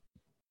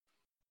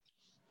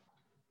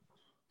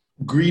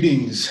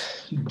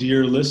Greetings,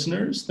 dear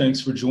listeners.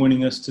 Thanks for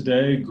joining us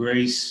today.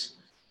 Grace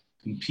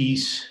and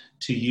peace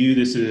to you.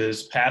 This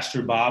is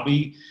Pastor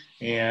Bobby,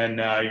 and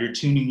you're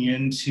tuning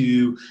in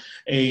to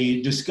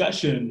a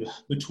discussion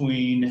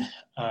between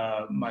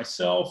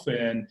myself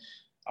and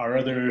our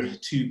other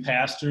two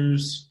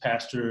pastors,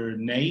 Pastor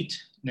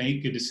Nate.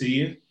 Nate, good to see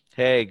you.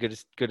 Hey, good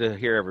to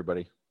hear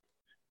everybody.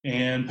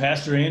 And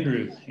Pastor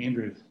Andrew.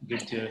 Andrew,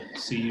 good to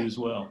see you as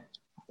well.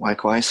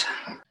 Likewise.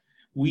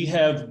 We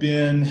have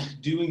been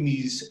doing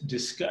these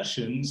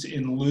discussions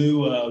in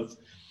lieu of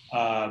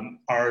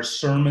our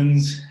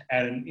sermons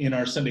in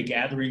our Sunday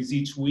gatherings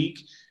each week.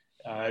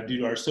 Due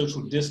to our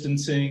social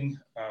distancing,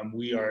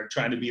 we are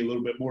trying to be a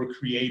little bit more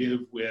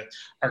creative with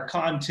our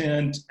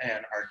content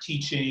and our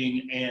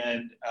teaching.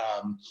 And,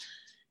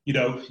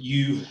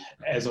 you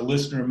as a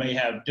listener may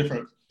have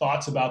different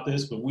thoughts about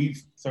this, but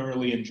we've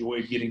thoroughly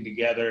enjoyed getting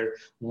together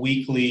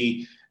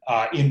weekly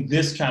in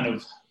this kind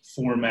of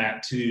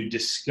format to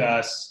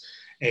discuss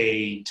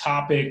a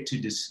topic, to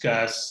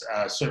discuss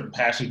certain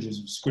passages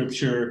of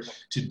Scripture,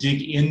 to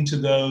dig into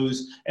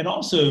those, and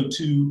also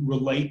to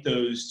relate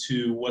those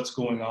to what's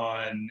going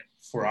on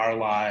for our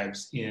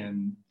lives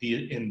in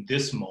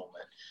this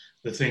moment,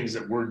 the things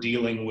that we're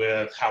dealing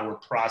with, how we're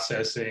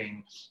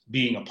processing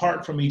being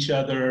apart from each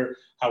other,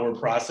 how we're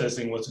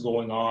processing what's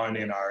going on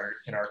in our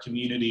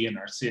community, in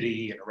our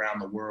city, and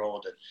around the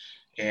world,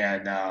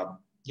 and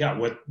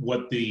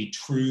what the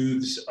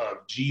truths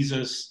of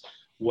Jesus,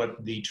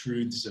 what the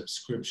truths of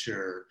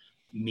Scripture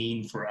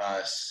mean for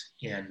us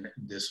in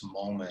this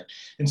moment.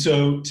 And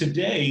so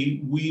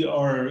today we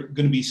are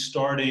going to be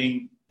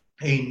starting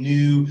a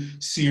new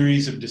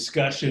series of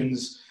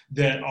discussions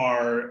that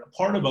are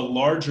part of a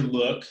larger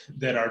look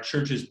that our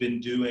church has been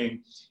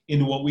doing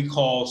into what we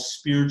call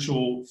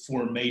spiritual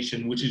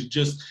formation, which is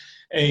just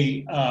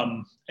a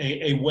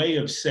way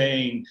of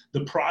saying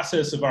the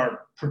process of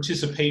our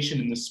participation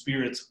in the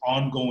Spirit's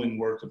ongoing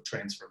work of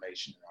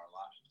transformation in our lives,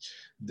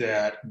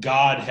 that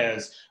God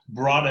has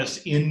brought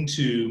us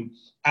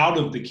out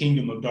of the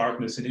kingdom of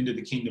darkness and into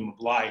the kingdom of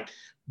light,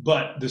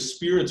 but the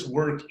Spirit's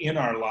work in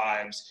our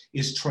lives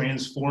is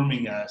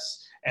transforming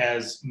us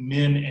as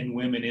men and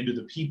women into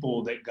the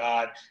people that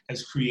God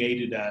has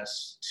created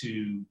us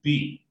to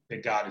be,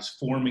 that God is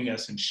forming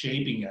us and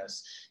shaping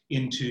us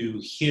into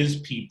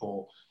His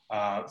people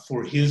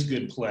for His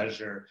good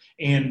pleasure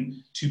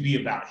and to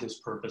be about His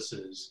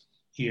purposes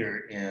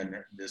here in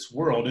this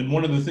world. And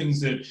one of the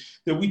things that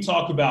we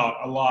talk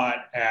about a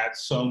lot at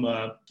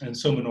Soma and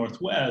Soma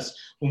Northwest,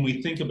 when we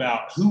think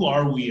about who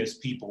are we as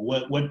people,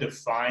 what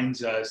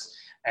defines us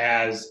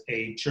as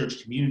a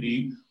church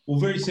community, well,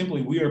 very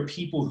simply, we are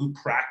people who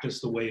practice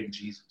the way of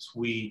Jesus.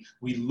 We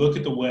look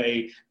at the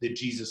way that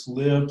Jesus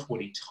lived, what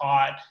He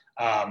taught,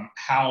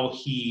 how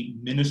He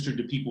ministered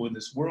to people in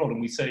this world, and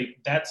we say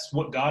that's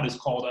what God has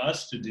called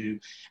us to do.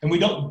 And we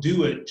don't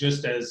do it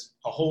just as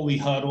a holy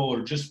huddle or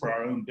just for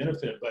our own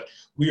benefit, but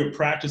we are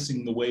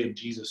practicing the way of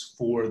Jesus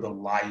for the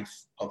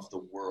life of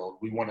the world.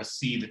 We want to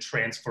see the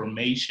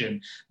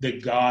transformation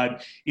that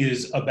God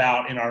is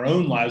about in our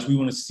own lives. We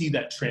want to see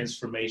that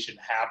transformation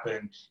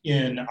happen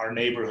in our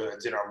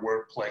neighborhoods, in our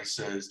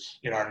workplaces,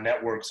 in our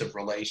networks of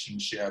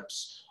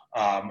relationships,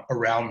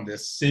 around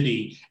this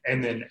city,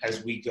 and then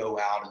as we go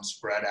out and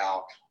spread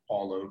out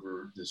all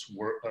over this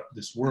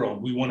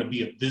world, we want to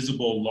be a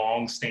visible,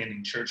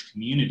 long-standing church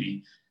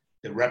community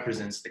that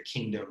represents the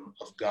kingdom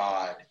of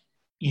God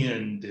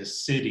in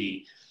this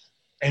city,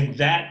 and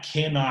that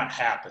cannot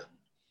happen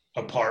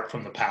apart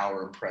from the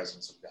power and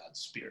presence of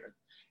God's Spirit.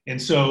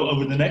 And so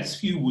over the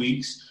next few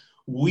weeks,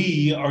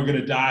 we are going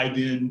to dive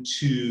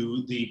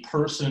into the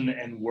person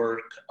and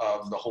work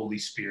of the Holy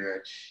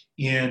Spirit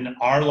in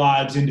our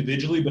lives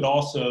individually, but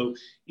also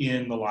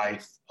in the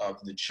life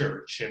of the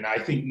church. And I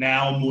think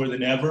now more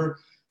than ever,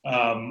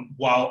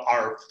 while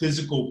our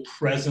physical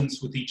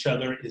presence with each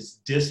other is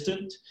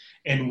distant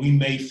and we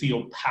may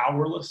feel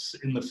powerless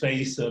in the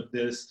face of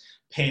this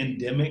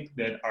pandemic,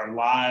 that our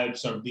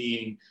lives are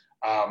being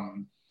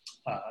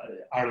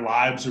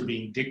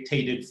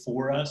dictated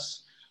for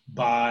us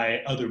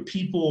by other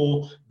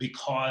people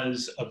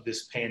because of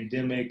this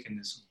pandemic and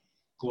this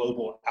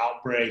global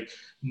outbreak.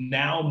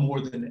 Now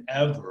more than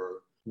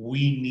ever,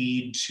 we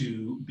need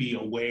to be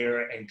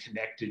aware and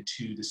connected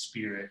to the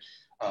Spirit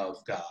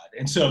of God.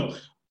 And so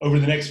over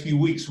the next few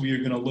weeks, we are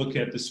going to look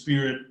at the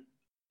Spirit's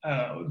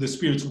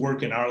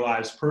work in our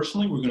lives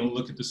personally. We're going to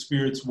look at the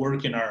Spirit's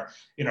work in our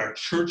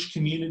church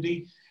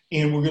community,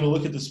 and we're going to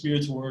look at the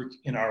Spirit's work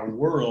in our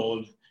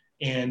world.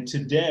 And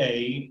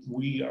today,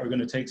 we are going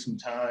to take some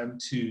time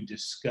to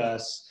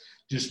discuss,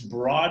 just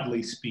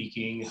broadly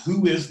speaking,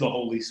 who is the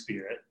Holy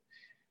Spirit?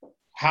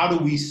 How do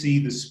we see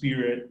the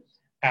Spirit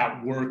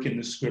at work in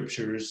the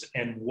Scriptures?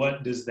 And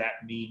what does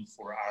that mean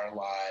for our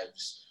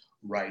lives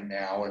right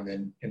now? And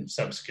then in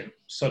subsequent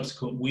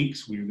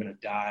weeks, we're going to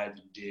dive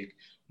and dig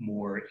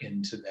more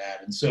into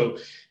that. And so,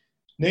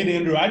 Nate,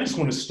 Andrew, I just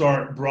want to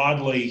start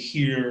broadly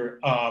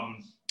here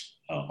on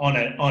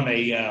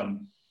a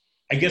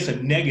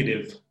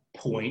negative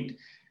point.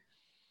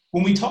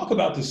 When we talk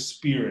about the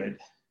Spirit,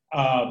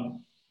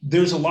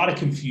 there's a lot of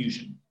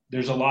confusion.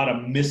 There's a lot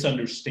of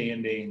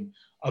misunderstanding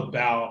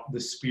about the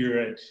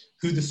Spirit,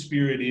 who the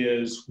Spirit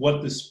is,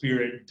 what the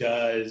Spirit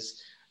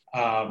does.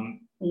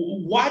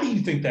 Why do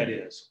you think that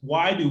is?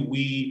 Why do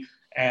we,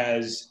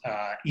 as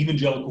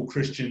evangelical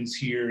Christians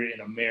here in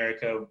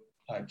America,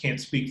 can't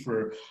speak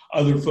for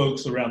other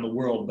folks around the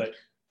world, but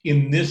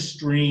in this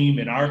stream,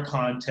 in our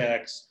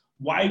context,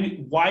 why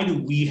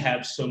do we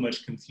have so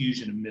much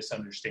confusion and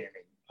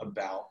misunderstanding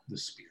about the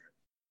Spirit?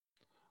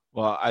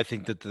 Well, I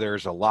think that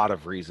there's a lot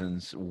of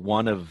reasons.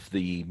 One of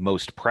the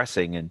most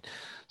pressing, and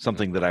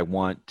something that I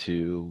want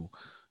to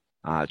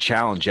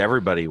challenge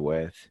everybody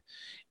with,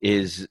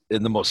 is,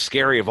 and the most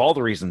scary of all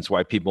the reasons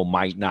why people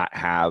might not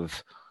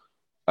have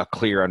a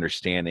clear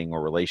understanding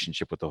or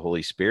relationship with the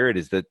Holy Spirit,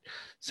 is that,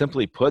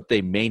 simply put,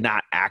 they may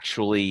not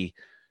actually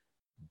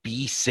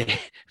be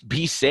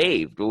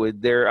saved.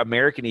 Their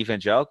American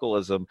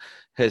evangelicalism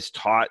has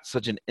taught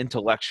such an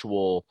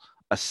intellectual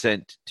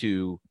assent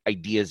to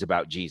ideas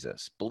about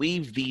Jesus.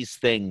 Believe these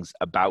things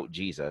about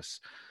Jesus,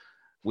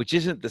 which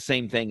isn't the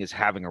same thing as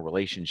having a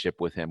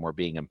relationship with him or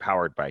being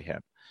empowered by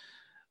him.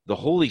 The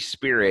Holy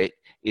Spirit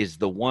is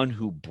the one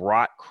who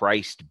brought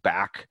Christ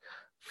back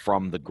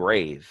from the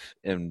grave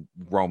in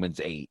Romans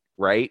 8,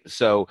 right?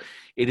 So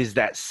it is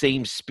that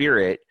same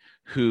Spirit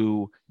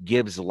who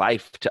gives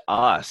life to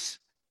us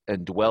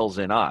and dwells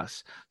in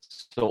us.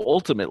 So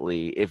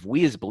ultimately, if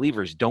we as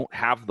believers don't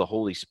have the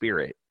Holy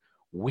Spirit,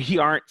 we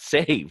aren't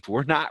saved.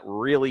 We're not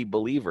really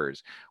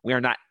believers. We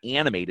are not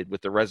animated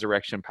with the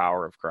resurrection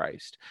power of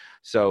Christ.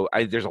 So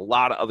there's a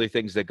lot of other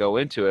things that go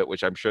into it,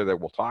 which I'm sure that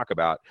we'll talk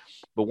about.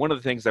 But one of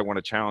the things I want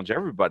to challenge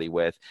everybody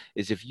with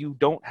is, if you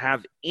don't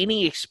have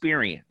any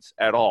experience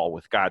at all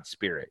with God's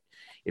Spirit,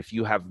 if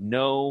you have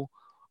no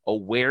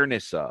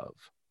awareness of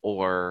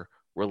or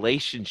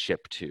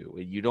relationship to,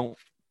 and you don't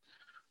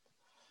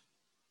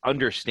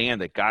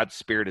understand that God's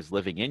Spirit is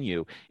living in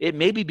you, it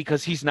may be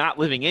because he's not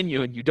living in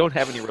you and you don't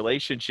have any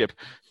relationship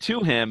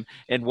to him.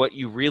 And what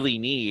you really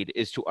need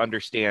is to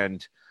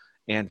understand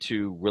and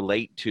to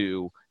relate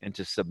to and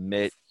to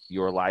submit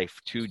your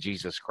life to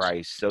Jesus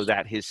Christ, so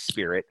that his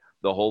Spirit,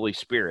 the Holy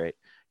Spirit,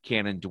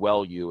 can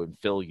indwell you and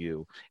fill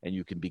you, and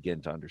you can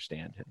begin to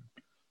understand him.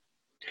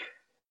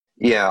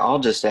 Yeah, I'll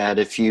just add,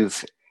 if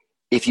you've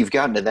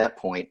gotten to that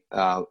point,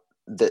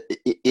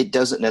 it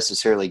doesn't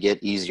necessarily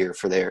get easier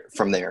from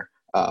there.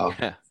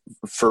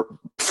 For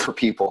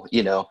people,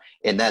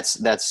 and that's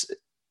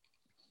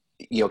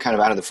kind of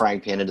out of the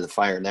frying pan into the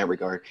fire in that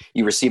regard.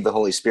 You receive the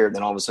Holy Spirit,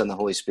 then all of a sudden the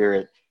Holy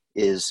Spirit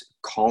is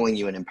calling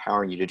you and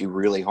empowering you to do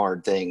really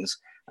hard things.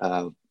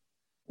 I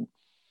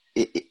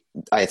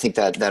think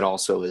that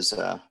also is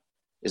a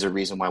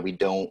reason why we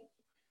don't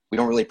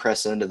really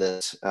press into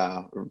this,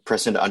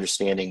 press into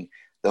understanding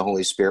the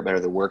Holy Spirit better,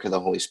 the work of the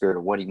Holy Spirit,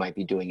 or what he might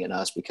be doing in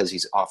us, because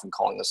he's often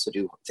calling us to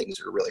do things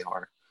that are really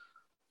hard.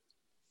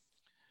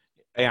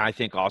 And I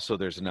think also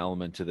there's an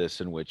element to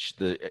this in which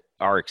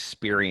our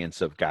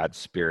experience of God's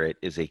Spirit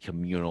is a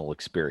communal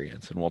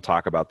experience. And we'll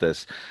talk about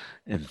this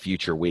in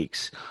future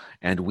weeks.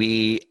 And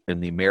we in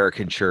the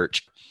American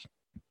church,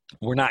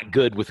 we're not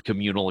good with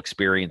communal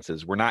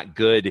experiences. We're not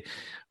good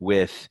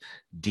with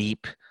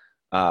deep,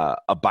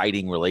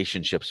 abiding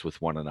relationships with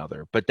one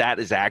another. But that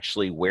is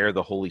actually where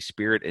the Holy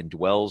Spirit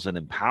indwells and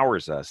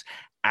empowers us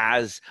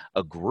as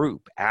a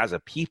group, as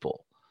a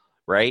people,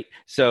 right?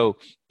 So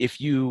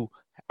if you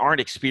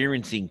aren't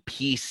experiencing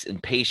peace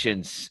and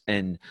patience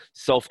and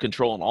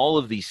self-control and all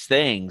of these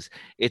things,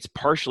 it's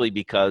partially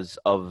because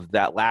of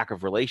that lack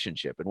of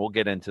relationship. And we'll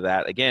get into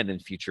that again in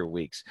future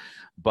weeks.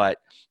 But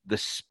the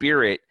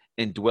Spirit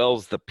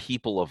indwells the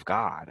people of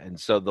God. And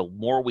so the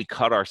more we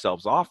cut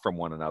ourselves off from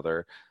one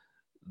another,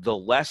 the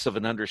less of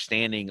an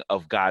understanding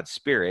of God's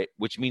Spirit,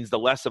 which means the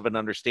less of an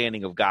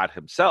understanding of God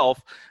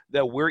himself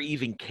that we're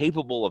even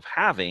capable of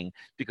having,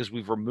 because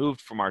we've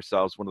removed from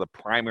ourselves one of the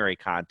primary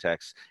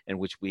contexts in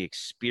which we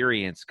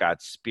experience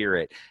God's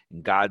Spirit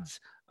and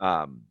God's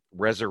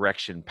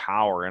resurrection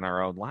power in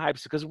our own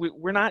lives, because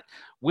we're not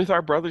with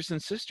our brothers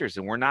and sisters,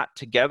 and we're not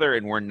together,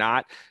 and we're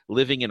not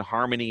living in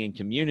harmony and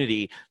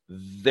community.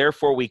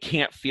 Therefore, we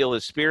can't feel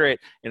his Spirit,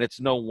 and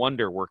it's no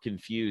wonder we're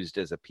confused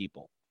as a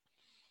people.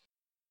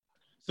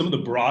 Some of the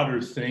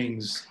broader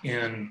things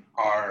in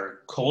our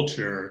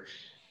culture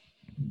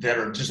that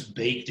are just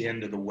baked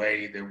into the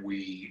way that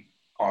we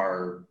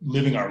are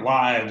living our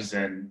lives,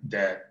 and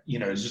that,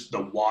 is just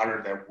the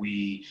water that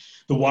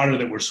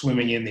we're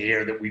swimming in, the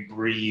air that we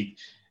breathe.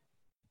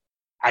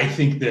 I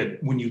think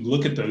that when you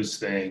look at those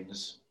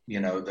things,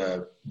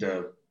 the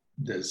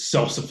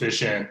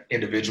self-sufficient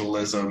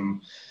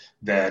individualism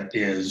that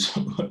is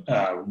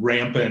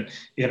rampant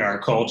in our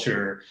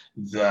culture,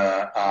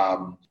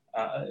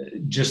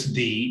 just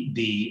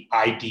the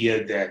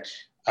idea that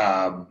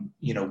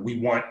we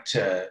want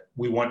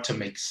to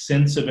make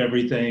sense of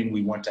everything.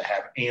 We want to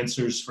have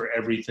answers for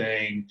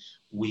everything.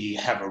 We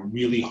have a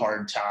really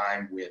hard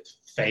time with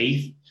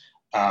faith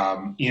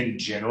in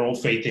general,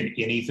 faith in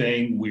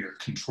anything. We're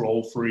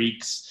control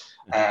freaks.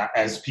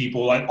 as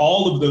people. Like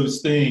all of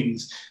those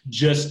things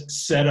just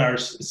set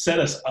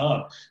us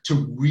up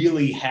to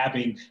really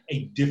having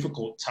a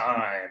difficult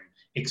time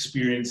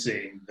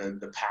experiencing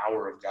the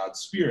power of God's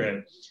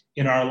Spirit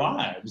in our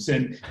lives.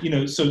 And,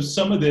 so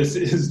some of this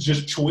is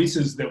just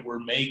choices that we're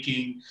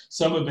making.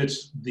 Some of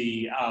it's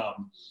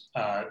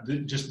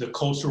just the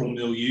cultural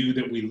milieu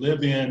that we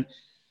live in.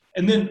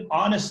 And then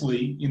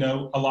honestly,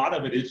 a lot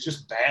of it is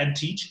just bad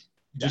teaching,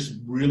 just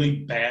really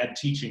bad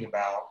teaching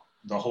about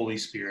the Holy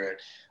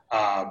Spirit.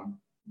 On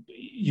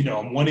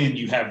one end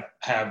you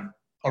have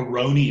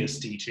erroneous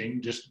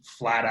teaching, just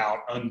flat out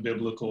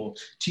unbiblical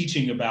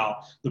teaching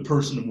about the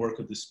person and work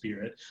of the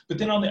Spirit. But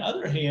then on the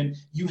other hand,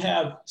 you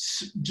have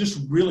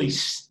just really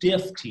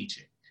stiff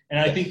teaching. And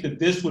I think that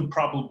this would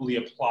probably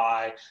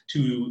apply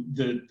to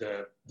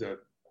the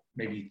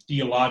maybe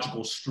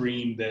theological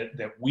stream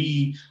that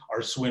we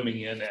are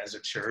swimming in as a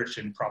church,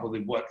 and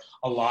probably what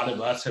a lot of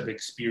us have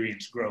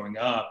experienced growing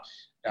up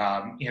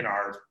in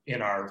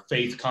our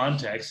faith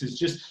context is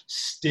just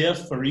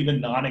stiff or even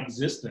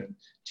non-existent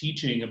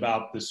teaching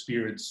about the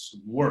Spirit's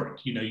work.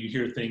 You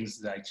hear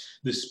things like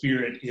the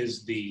Spirit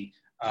is the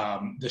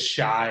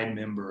shy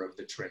member of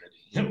the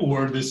Trinity,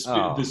 or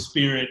the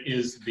Spirit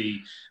is the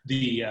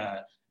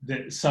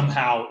that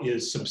somehow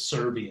is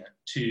subservient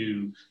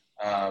to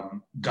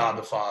God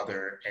the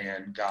Father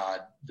and God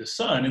the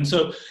Son. And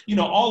so,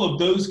 all of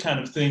those kind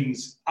of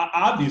things,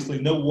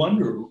 obviously, no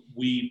wonder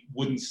we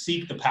wouldn't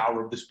seek the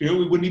power of the Spirit.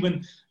 We wouldn't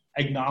even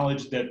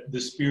acknowledge that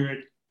the Spirit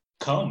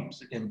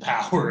comes in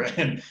power,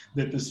 and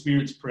that the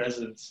Spirit's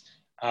presence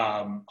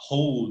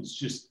holds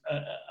just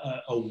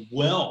a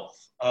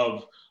wealth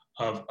of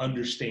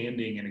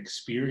understanding and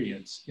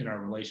experience in our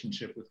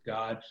relationship with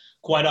God.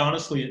 Quite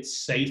honestly, it's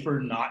safer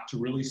not to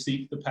really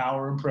seek the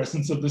power and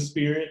presence of the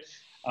Spirit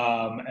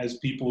as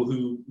people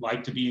who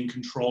like to be in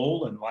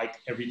control and like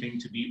everything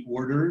to be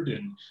ordered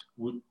and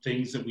with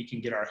things that we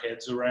can get our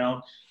heads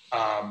around.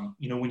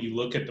 When you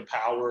look at the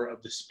power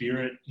of the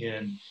Spirit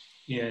in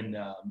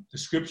the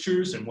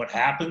Scriptures and what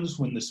happens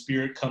when the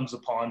Spirit comes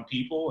upon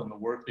people and the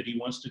work that He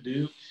wants to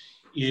do,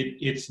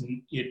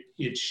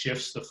 it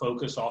shifts the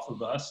focus off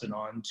of us and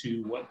on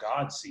to what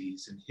God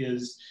sees and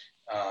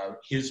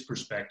His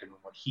perspective and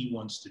what He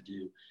wants to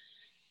do.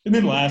 And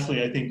then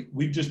lastly, I think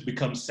we've just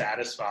become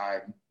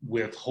satisfied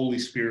with Holy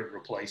Spirit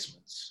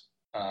replacements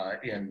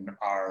in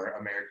our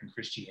American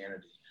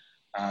Christianity.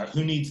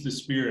 Who needs the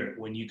Spirit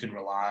when you can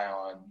rely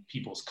on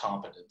people's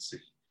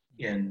competency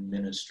in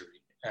ministry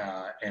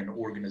and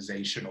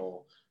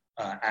organizational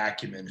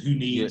acumen? Who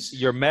needs?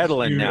 You're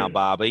meddling now,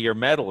 Bobby. You're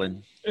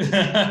meddling.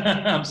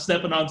 I'm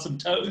stepping on some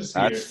toes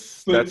here.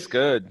 That's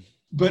good.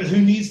 But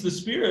who needs the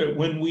Spirit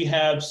when we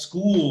have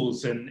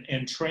schools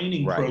and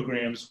training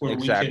programs where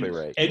we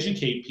can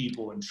educate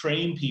people and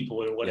train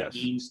people in what it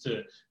means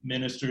to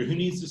minister? Who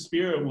needs the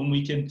Spirit when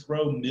we can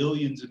throw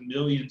millions and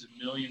millions and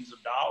millions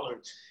of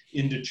dollars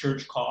into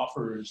church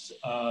coffers?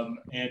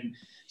 And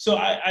so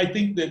I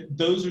think that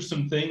those are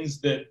some things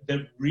that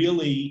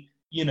really,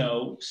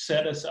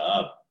 set us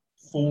up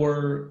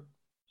for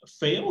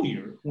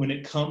failure when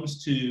it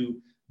comes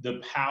to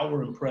the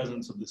power and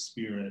presence of the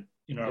Spirit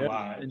in our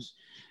lives.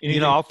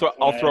 I'll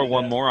throw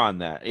one more on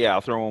that. Yeah,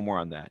 I'll throw one more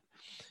on that.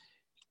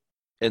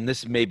 And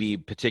this may be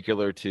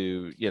particular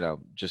to,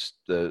 just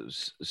the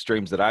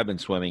streams that I've been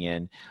swimming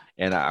in.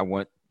 And I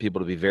want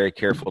people to be very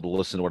careful to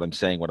listen to what I'm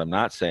saying, what I'm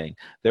not saying.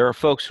 There are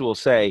folks who will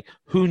say,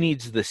 who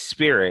needs the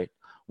Spirit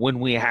when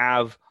we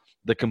have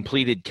the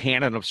completed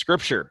canon of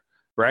Scripture,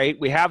 right?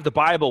 We have the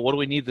Bible. What do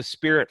we need the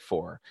Spirit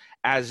for?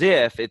 As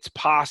if it's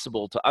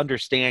possible to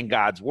understand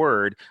God's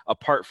word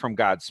apart from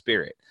God's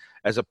Spirit.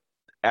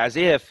 As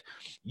if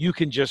you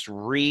can just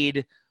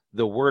read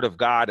the word of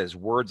God as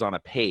words on a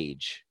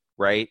page,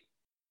 right?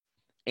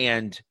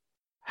 And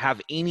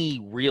have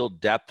any real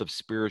depth of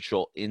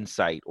spiritual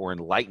insight or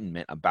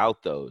enlightenment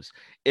about those.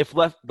 If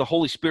the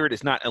Holy Spirit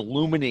is not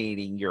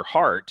illuminating your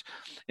heart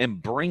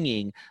and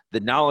bringing the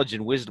knowledge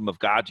and wisdom of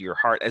God to your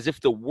heart, as if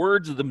the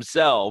words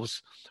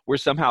themselves were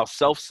somehow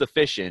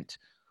self-sufficient,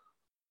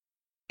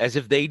 as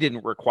if they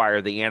didn't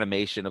require the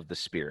animation of the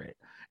Spirit.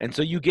 And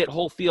so you get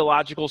whole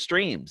theological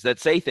streams that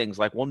say things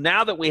like, well,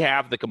 now that we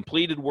have the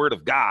completed word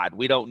of God,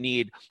 we don't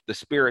need the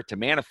Spirit to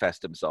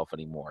manifest himself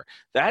anymore.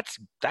 That's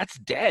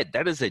dead.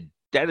 That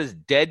is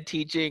dead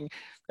teaching.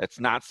 That's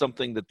not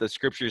something that the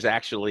Scriptures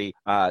actually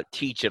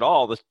teach at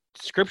all. The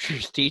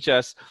Scriptures teach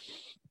us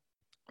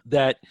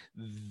that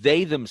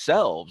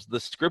the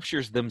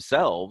Scriptures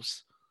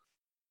themselves,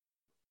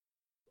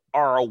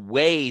 are a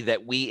way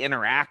that we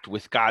interact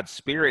with God's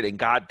Spirit, and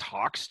God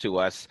talks to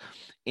us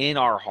in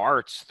our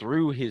hearts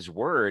through his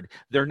word.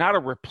 They're not a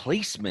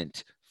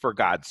replacement for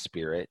God's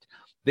Spirit.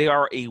 They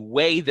are a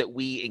way that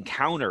we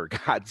encounter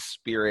God's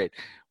Spirit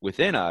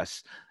within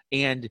us,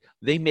 and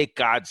they make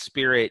God's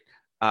Spirit,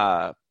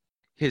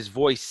 his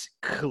voice,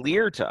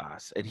 clear to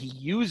us, and he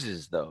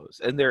uses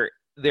those, and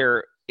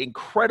they're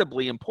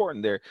incredibly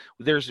important.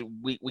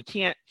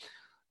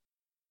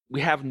 We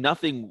have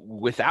nothing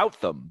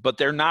without them, but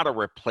they're not a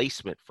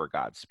replacement for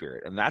God's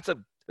Spirit. And that's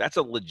That's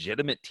a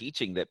legitimate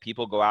teaching that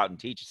people go out and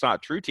teach. It's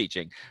not true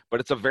teaching, but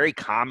it's a very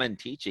common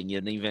teaching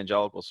in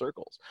evangelical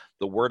circles.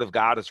 The Word of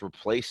God has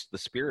replaced the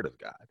Spirit of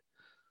God.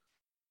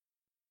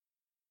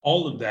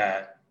 All of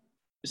that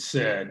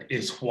said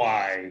is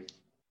why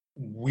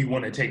we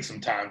want to take some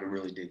time to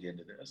really dig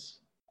into this.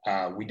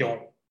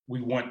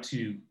 We want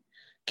to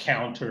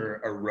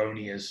counter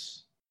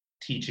erroneous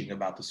teaching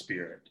about the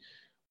Spirit.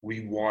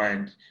 We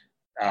want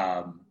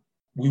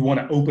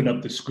to open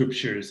up the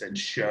scriptures and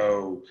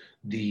show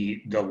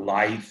the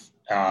life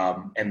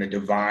and the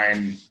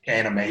divine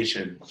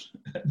animation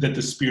that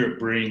the Spirit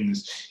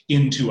brings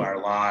into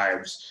our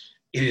lives.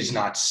 It is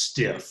not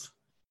stiff.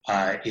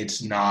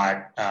 It's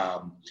not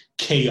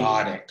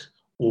chaotic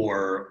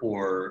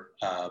or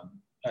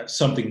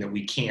something that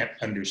we can't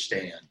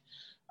understand.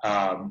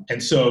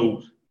 And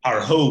so our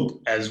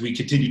hope as we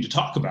continue to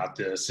talk about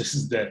this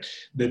is that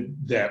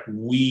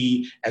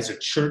we as a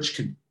church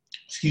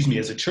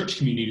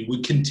community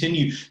would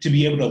continue to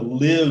be able to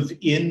live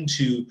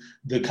into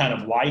the kind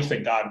of life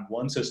that God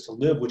wants us to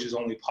live, which is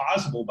only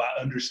possible by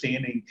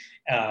understanding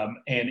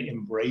and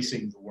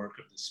embracing the work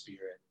of the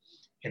Spirit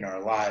in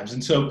our lives.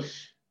 And so,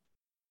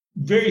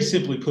 very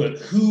simply put,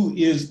 who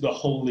is the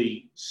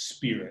Holy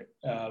Spirit?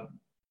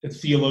 A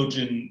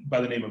theologian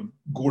by the name of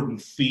Gordon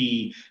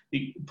Fee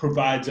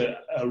provides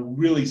a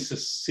really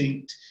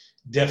succinct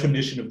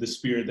definition of the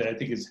Spirit that I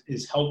think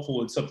is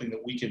helpful and something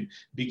that we can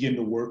begin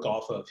to work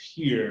off of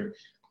here.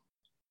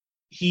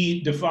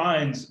 He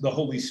defines the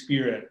Holy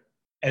Spirit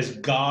as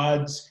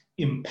God's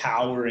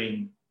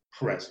empowering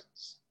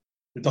presence.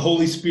 That the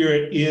Holy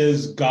Spirit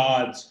is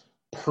God's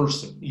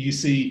person. You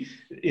see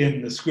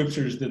in the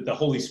scriptures that the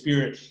Holy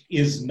Spirit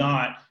is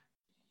not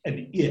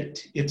an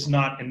it. It's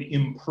not an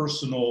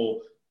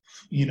impersonal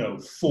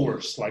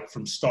force like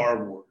from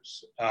Star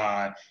Wars.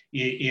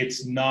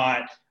 It's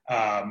not.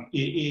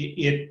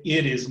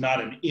 It is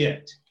not an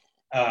it.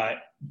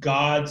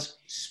 God's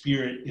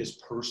Spirit is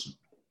personal.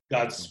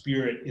 God's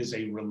Spirit is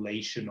a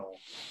relational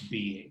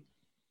being,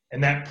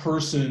 and that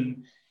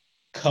person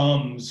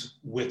comes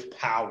with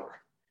power.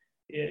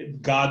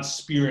 God's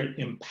Spirit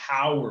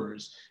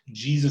empowers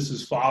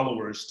Jesus's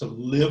followers to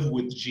live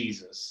with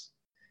Jesus,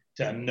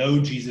 to know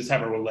Jesus,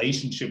 have a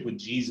relationship with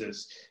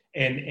Jesus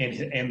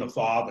and the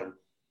Father,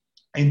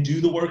 and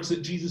do the works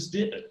that Jesus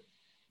did.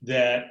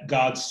 That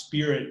God's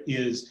Spirit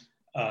is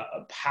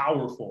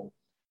powerful.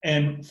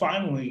 And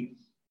finally,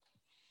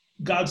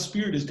 God's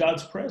Spirit is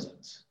God's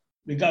presence.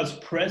 That God's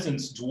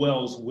presence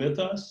dwells with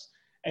us,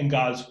 and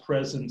God's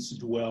presence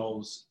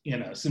dwells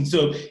in us. And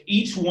so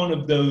each one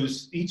of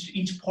those,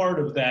 each part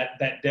of that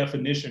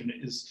definition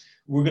is,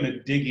 we're going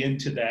to dig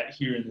into that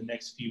here in the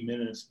next few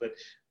minutes.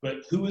 But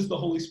who is the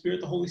Holy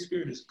Spirit? The Holy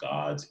Spirit is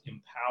God's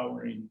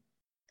empowering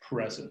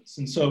presence.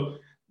 And so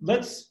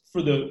let's,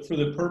 for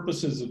the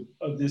purposes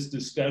of this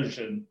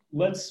discussion,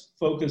 let's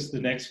focus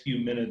the next few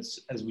minutes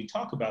as we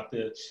talk about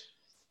this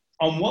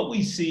on what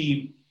we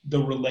see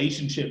the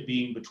relationship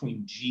being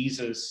between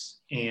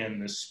Jesus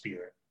and the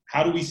Spirit.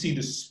 How do we see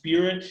the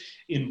Spirit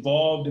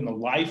involved in the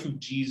life of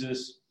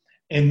Jesus?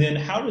 And then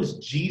how does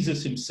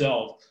Jesus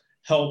himself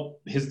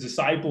help his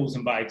disciples,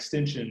 and by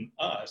extension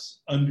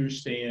us,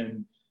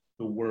 understand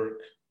the work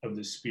of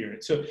the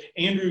Spirit? So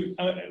Andrew,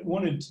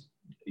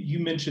 you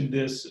mentioned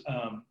this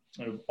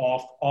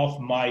off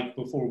mic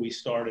before we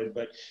started,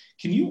 but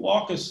can you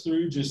walk us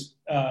through just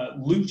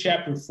Luke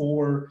chapter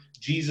 4,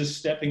 Jesus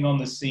stepping on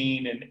the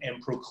scene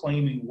and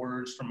proclaiming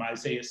words from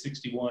Isaiah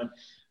 61?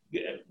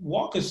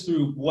 Walk us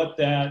through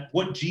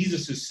what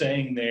Jesus is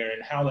saying there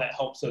and how that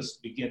helps us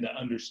begin to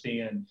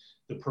understand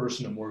the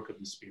person and work of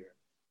the Spirit.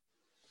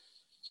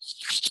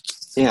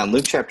 Yeah, in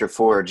Luke chapter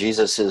 4,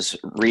 Jesus is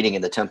reading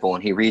in the temple,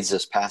 and he reads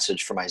this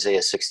passage from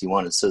Isaiah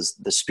 61. It says,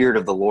 "The Spirit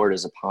of the Lord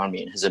is upon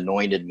me and has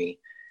anointed me."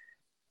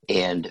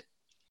 And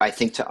I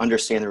think to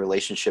understand the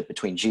relationship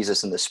between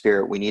Jesus and the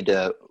Spirit, we need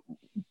to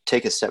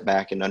take a step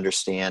back and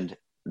understand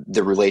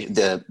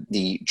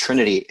the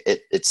Trinity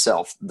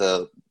itself,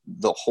 the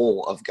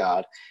whole of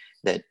God,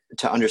 that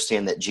to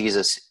understand that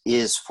Jesus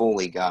is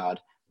fully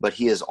God, but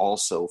he is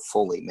also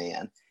fully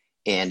man.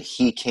 And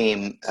he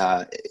came,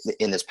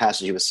 in this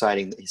passage he was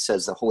citing, he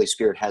says, the Holy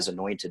Spirit has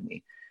anointed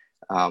me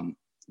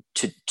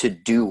to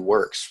do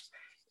works.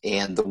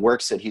 And the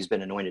works that he's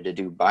been anointed to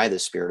do by the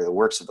Spirit are the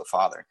works of the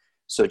Father.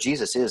 So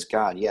Jesus is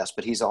God, yes,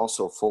 but he's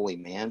also fully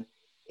man.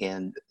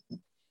 And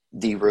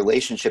the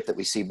relationship that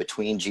we see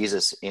between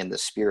Jesus and the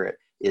Spirit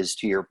is,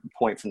 to your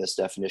point from this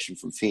definition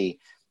from Fee,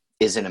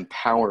 is an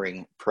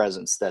empowering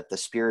presence, that the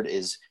Spirit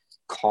is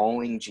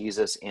calling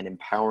Jesus and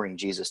empowering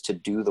Jesus to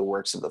do the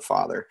works of the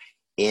Father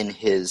in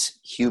his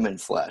human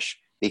flesh,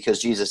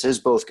 because Jesus is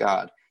both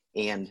God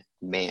and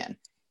man.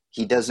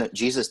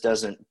 Jesus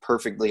doesn't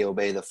perfectly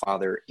obey the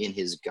Father in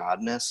his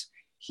godness.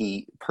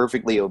 He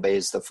perfectly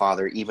obeys the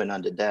Father even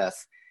unto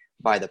death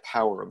by the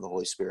power of the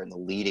Holy Spirit and the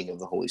leading of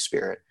the Holy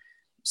Spirit.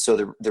 So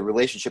the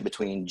relationship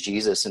between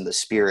Jesus and the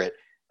Spirit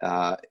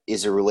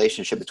is a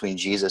relationship between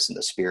Jesus and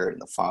the Spirit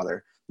and the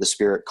Father, the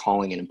Spirit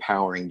calling and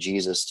empowering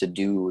Jesus to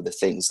do the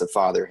things the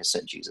Father has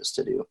sent Jesus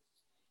to do.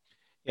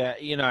 Yeah,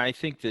 I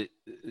think that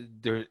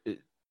there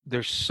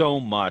there's so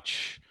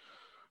much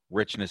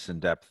richness and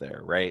depth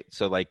there, right?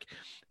 So like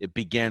it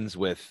begins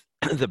with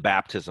the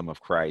baptism of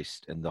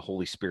Christ and the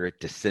Holy Spirit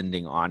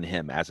descending on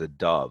him as a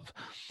dove.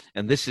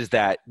 And this is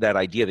that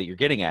idea that you're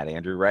getting at,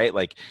 Andrew, right?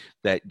 Like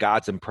that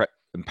God's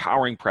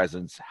empowering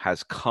presence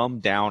has come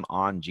down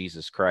on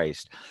Jesus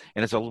Christ.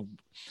 And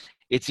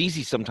it's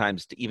easy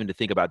sometimes to even to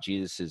think about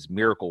Jesus's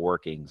miracle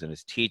workings and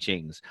his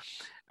teachings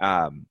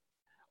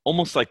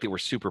almost like they were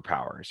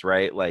superpowers,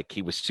 right? Like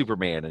he was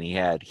Superman and he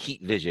had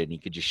heat vision. He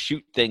could just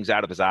shoot things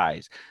out of his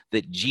eyes.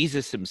 That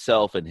Jesus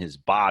himself and his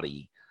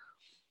body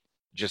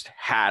just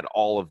had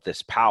all of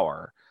this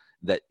power,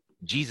 that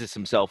Jesus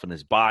himself and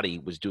his body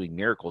was doing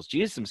miracles.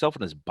 Jesus himself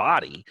and his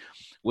body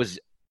was,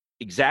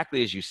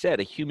 exactly as you said,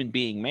 a human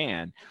being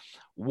man.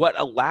 What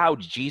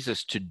allowed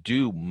Jesus to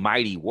do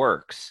mighty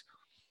works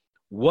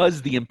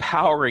was the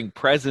empowering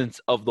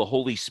presence of the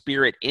Holy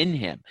Spirit in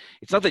him.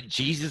 It's not that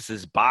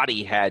Jesus's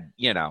body had,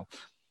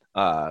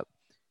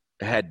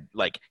 had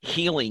like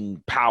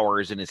healing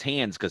powers in his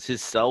hands because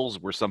his cells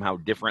were somehow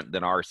different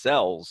than our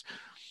cells.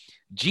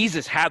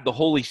 Jesus had the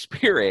Holy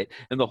Spirit,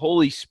 and the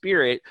Holy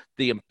Spirit,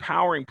 the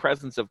empowering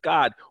presence of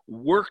God,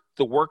 worked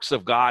the works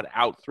of God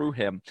out through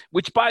him,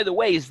 which, by the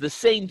way, is the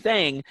same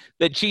thing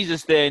that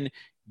Jesus then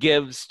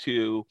gives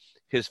to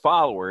his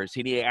followers.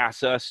 He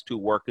asks us to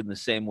work in the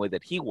same way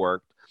that he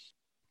worked,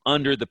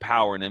 under the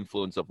power and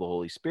influence of the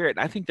Holy Spirit.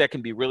 And I think that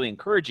can be really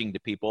encouraging to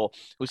people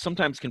who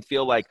sometimes can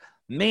feel like,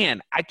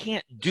 man, I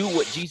can't do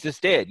what Jesus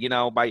did.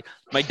 My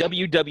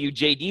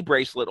WWJD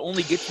bracelet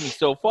only gets me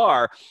so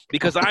far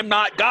because I'm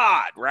not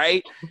God,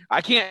 right?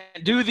 I can't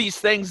do these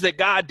things that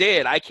God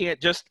did. I can't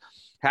just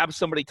have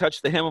somebody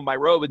touch the hem of my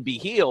robe and be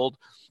healed.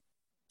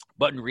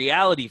 But in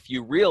reality, if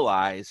you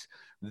realize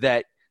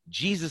that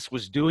Jesus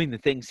was doing the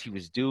things he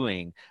was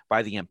doing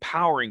by the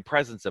empowering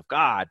presence of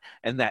God,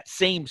 and that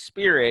same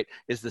Spirit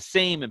is the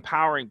same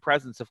empowering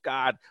presence of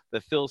God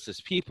that fills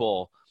his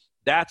people,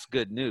 that's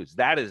good news.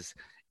 That is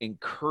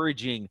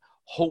encouraging,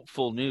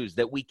 hopeful news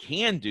that we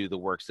can do the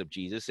works of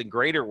Jesus and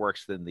greater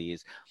works than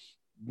these,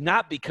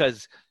 not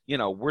because,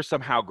 we're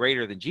somehow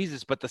greater than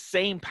Jesus, but the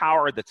same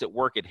power that's at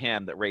work in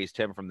him that raised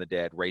him from the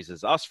dead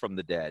raises us from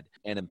the dead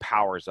and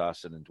empowers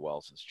us and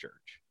indwells his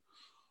church.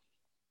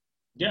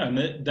 Yeah,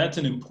 and that's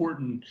an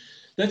important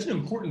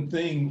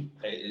thing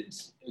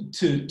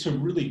to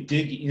really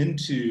dig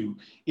into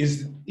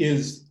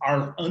is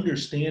our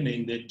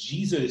understanding that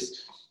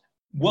Jesus,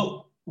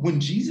 when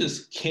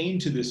Jesus came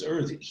to this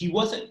earth, he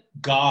wasn't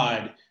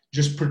God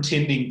just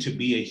pretending to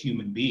be a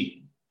human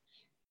being.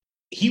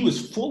 He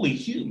was fully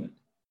human.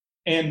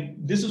 And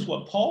this is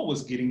what Paul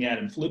was getting at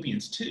in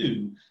Philippians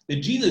 2, that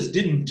Jesus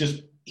didn't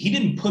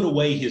put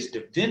away his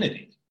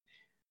divinity,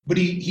 but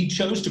he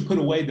chose to put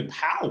away the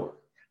power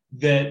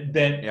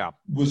that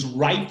was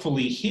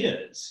rightfully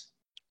his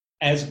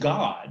as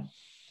God.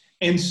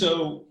 And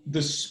so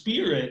the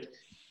Spirit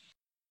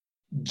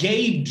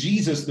gave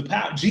Jesus the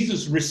power.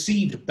 Jesus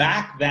received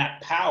back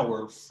that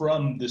power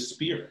from the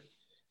Spirit.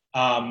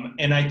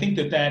 And I think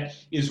that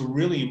is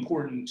really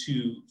important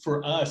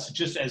for us,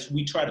 just as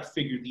we try to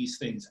figure these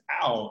things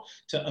out,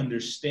 to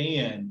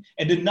understand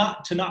and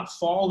to not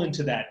fall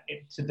into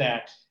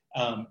that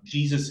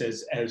Jesus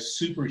as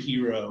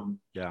superhero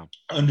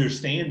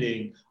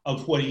understanding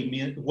of what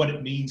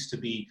it means to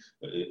be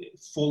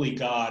fully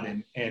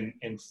God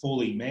and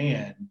fully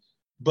man.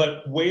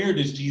 But where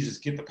does Jesus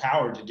get the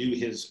power to do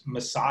his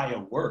Messiah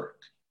work?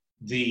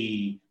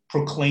 The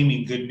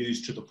proclaiming good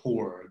news to the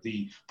poor,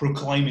 the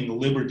proclaiming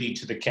liberty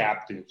to the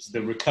captives, the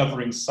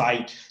recovering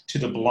sight to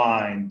the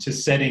blind, to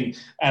setting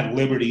at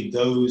liberty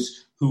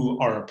those who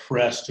are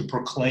oppressed, to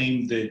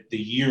proclaim the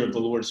year of the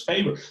Lord's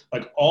favor.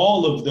 Like,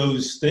 all of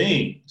those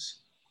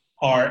things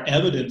are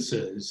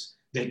evidences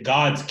that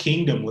God's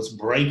kingdom was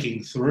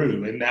breaking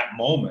through in that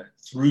moment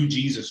through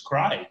Jesus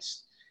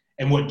Christ.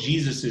 And what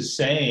Jesus is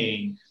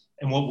saying,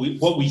 and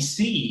what we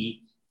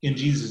see in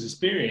Jesus'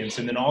 experience,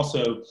 and then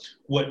also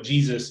what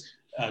Jesus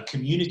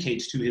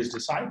communicates to his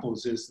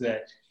disciples, is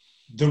that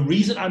the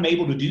reason I'm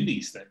able to do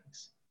these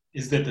things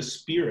is that the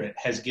Spirit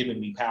has given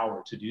me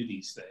power to do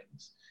these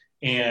things.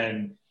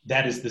 And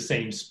that is the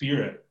same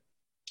Spirit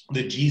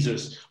that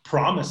Jesus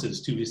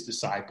promises to his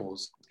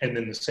disciples, and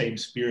then the same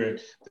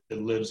Spirit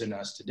that lives in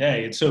us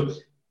today. And so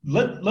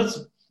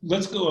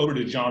let's go over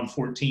to John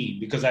 14,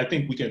 because I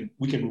think we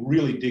can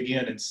really dig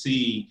in and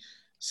see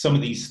some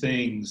of these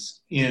things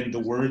in the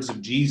words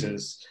of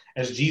Jesus,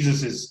 as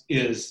Jesus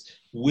is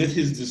with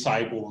his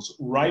disciples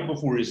right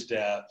before his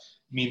death.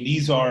 I mean,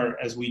 these are,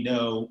 as we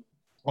know,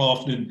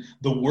 often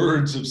the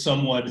words of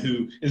someone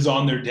who is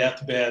on their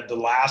deathbed, the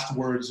last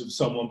words of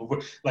someone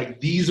before. Like,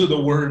 these are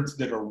the words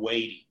that are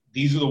weighty.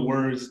 These are the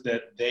words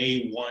that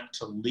they want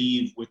to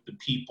leave with the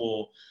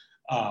people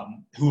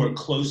who are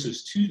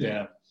closest to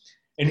them.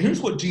 And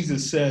here's what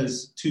Jesus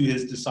says to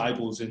his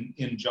disciples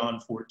in John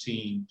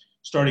 14,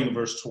 starting in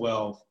verse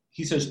 12.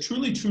 He says,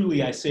 "Truly,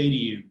 truly, I say to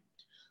you,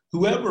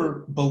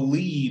 whoever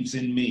believes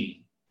in me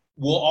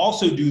will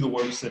also do the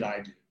works that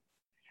I do,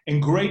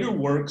 and greater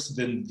works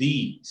than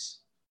these,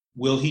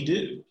 will he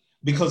do,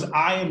 because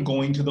I am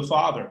going to the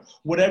Father.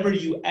 Whatever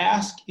you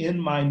ask in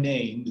my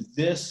name,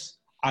 this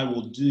I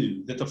will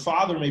do, that the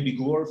Father may be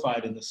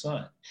glorified in the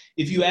Son.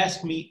 If you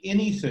ask me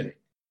anything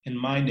in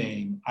my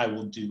name, I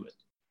will do it.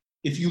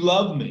 If you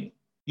love me,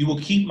 you will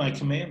keep my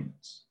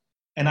commandments.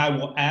 And I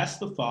will ask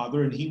the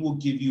Father, and he will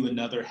give you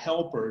another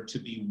helper to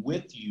be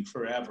with you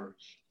forever,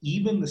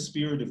 even the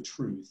Spirit of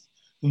truth,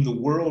 whom the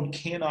world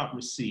cannot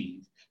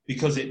receive,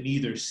 because it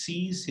neither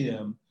sees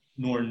him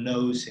nor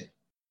knows him.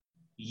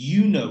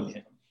 You know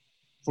him,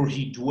 for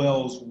he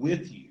dwells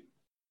with you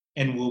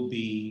and will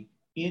be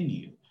in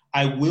you.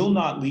 I will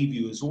not leave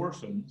you as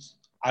orphans.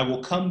 I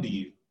will come to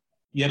you.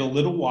 Yet a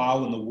little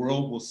while, and the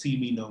world will see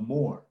me no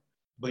more.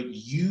 But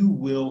you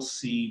will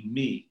see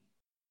me.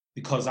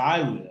 Because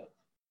I live,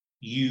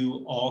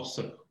 you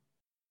also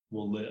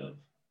will live.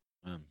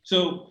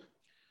 So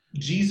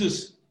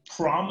Jesus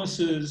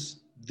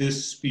promises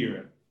this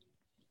Spirit.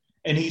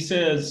 And he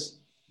says,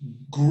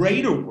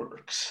 greater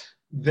works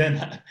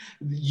than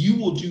you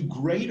will do,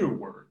 greater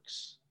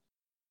works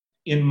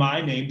in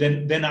my name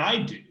than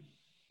I do.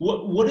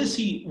 What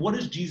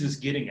is Jesus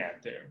getting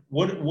at there?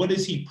 What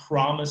is he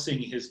promising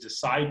his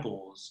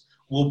disciples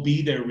will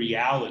be their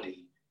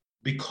reality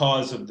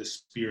because of the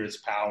Spirit's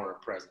power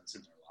and presence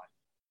in their life?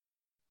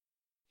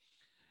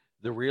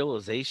 The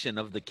realization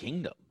of the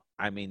kingdom.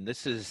 I mean,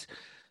 this is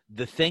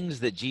the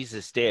things that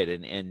Jesus did,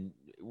 and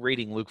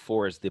reading Luke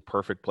 4 is the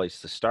perfect place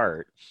to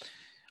start.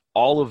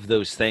 All of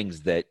those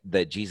things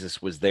that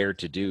Jesus was there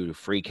to do, to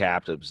free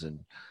captives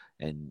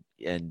and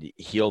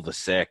heal the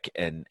sick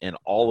and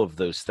all of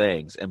those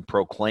things, and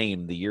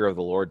proclaim the year of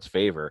the Lord's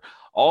favor.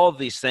 All of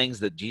these things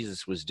that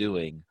Jesus was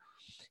doing,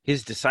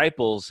 his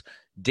disciples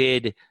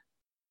did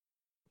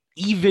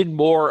even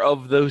more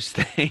of those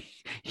things,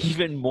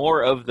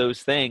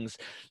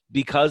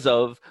 because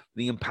of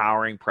the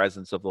empowering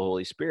presence of the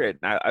Holy Spirit.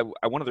 And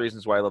I one of the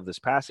reasons why I love this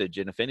passage,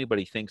 and if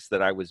anybody thinks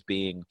that I was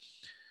being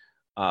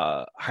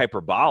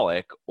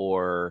hyperbolic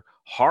or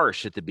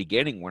harsh at the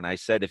beginning when I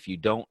said, if you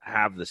don't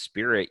have the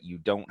Spirit, you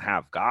don't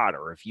have God,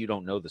 or if you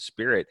don't know the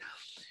Spirit,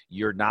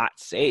 you're not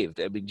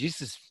saved. I mean,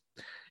 Jesus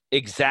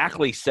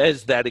exactly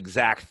says that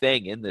exact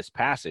thing in this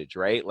passage,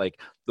 right? Like,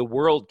 the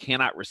world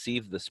cannot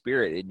receive the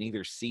Spirit. It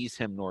neither sees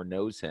him nor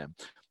knows him.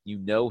 You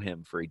know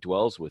him, for he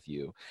dwells with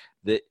you.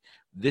 That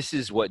this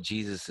is what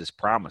Jesus is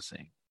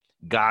promising.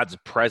 God's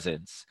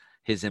presence,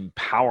 his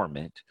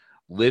empowerment,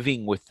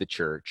 living with the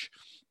church,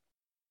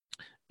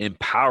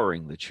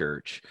 empowering the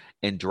church,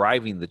 and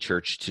driving the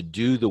church to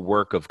do the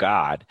work of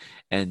God.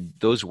 And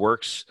those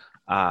works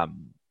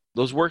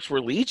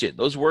were legion.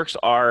 Those works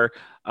are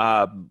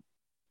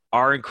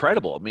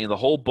incredible. I mean, the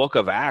whole book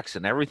of Acts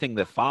and everything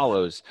that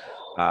follows,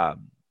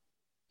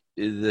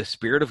 the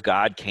Spirit of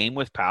God came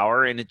with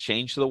power, and it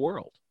changed the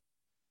world.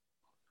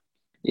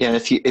 Yeah,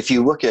 if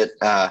you look at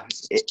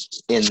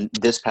in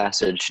this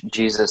passage,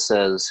 Jesus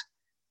says,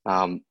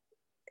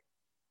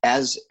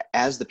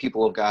 as the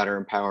people of God are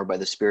empowered by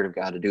the Spirit of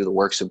God to do the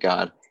works of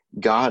God,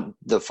 God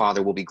the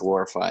Father will be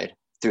glorified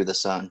through the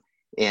Son.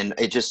 And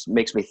it just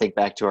makes me think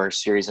back to our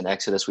series in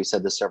Exodus. We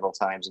said this several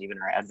times, and even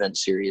our Advent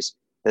series,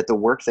 that the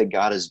work that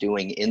God is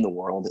doing in the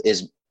world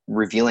is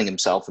revealing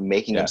himself and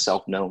making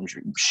himself known,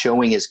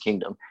 showing his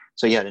kingdom.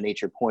 So yeah, to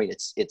Nature Point,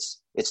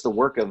 it's the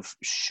work of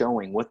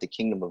showing what the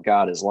kingdom of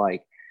God is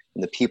like.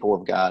 And the people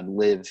of God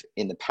live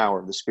in the power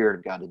of the Spirit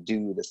of God to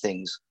do the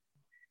things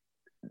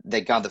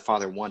that God the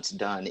Father wants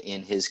done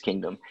in his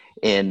kingdom.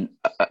 And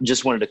I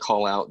just wanted to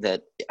call out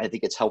that I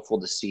think it's helpful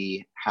to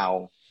see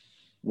how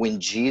when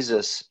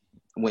Jesus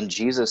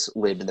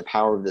lived in the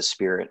power of the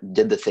Spirit,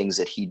 did the things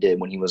that he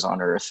did when he was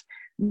on earth,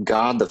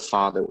 God the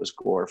Father was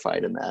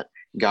glorified in that.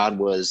 God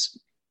was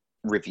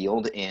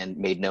revealed and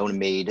made known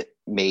and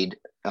made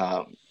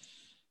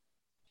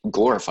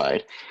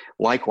glorified.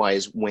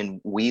 Likewise, when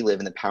we live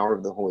in the power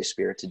of the Holy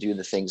Spirit to do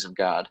the things of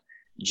God,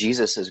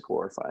 Jesus is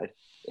glorified.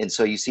 And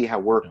so you see how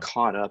we're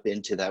caught up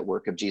into that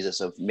work of Jesus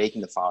of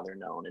making the Father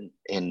known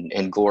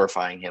and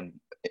glorifying him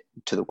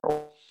to the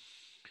world.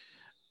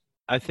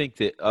 I think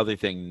the other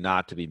thing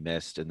not to be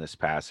missed in this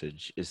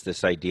passage is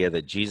this idea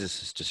that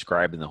Jesus is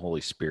describing the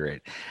Holy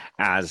Spirit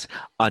as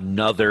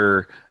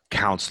another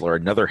counselor,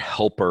 another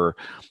helper,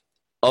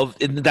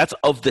 and that's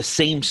of the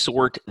same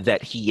sort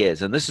that he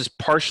is. And this is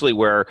partially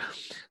where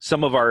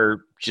some of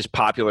our just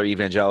popular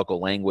evangelical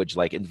language,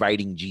 like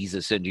inviting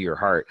Jesus into your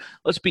heart.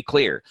 Let's be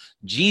clear.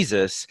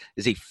 Jesus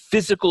is a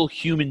physical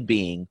human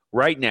being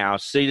right now,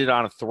 seated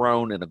on a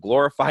throne in a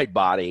glorified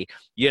body.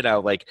 You know,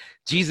 like,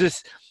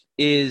 Jesus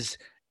is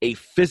a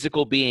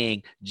physical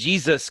being.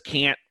 Jesus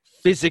can't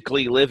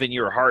physically live in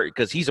your heart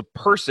because he's a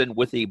person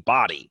with a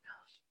body,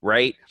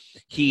 right?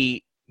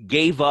 He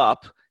gave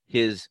up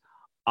his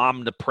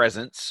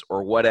omnipresence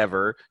or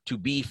whatever to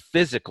be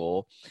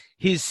physical.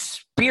 His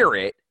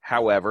Spirit,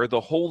 however, the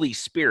Holy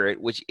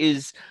Spirit, which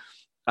is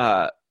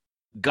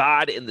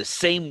God in the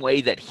same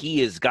way that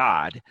he is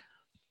God,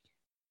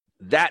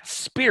 that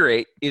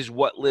Spirit is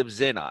what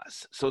lives in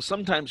us. So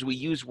sometimes we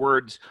use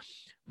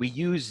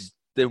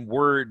the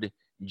word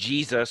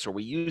Jesus, or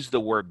we use the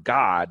word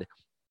God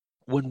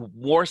when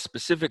more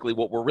specifically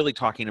what we're really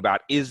talking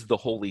about is the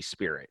Holy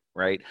Spirit,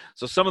 right?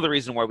 So some of the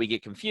reason why we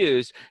get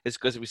confused is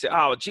because we say,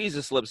 oh,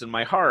 Jesus lives in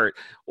my heart,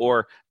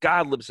 or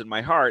God lives in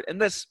my heart.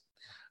 And that's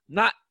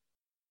not,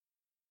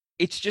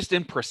 it's just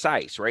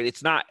imprecise, right?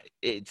 It's not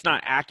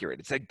accurate.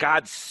 It's that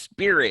God's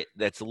Spirit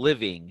that's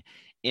living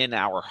in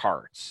our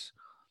hearts.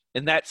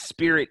 And that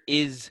Spirit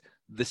is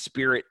the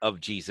Spirit of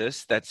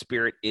Jesus. That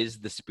Spirit is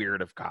the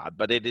Spirit of God,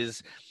 but it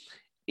is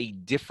a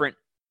different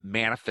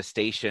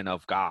manifestation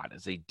of God,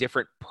 is a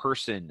different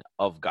person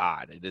of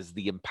God. It is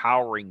the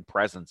empowering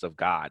presence of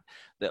God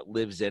that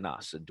lives in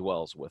us and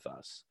dwells with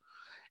us.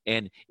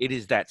 And it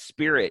is that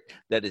Spirit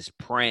that is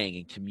praying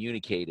and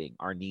communicating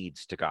our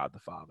needs to God the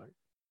Father.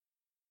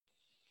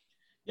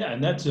 Yeah,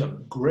 and that's a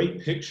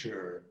great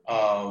picture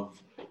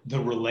of the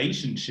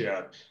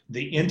relationship,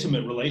 the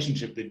intimate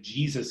relationship that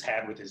Jesus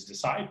had with his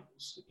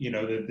disciples. You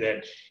know,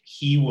 that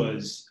he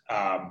was,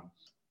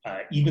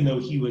 even though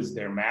he was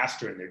their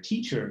master and their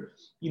teacher,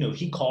 you know,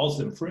 he calls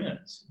them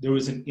friends. There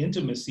was an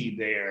intimacy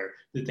there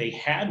that they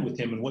had with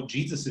him. And what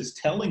Jesus is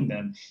telling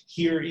them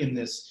here in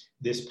this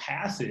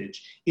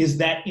passage is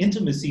that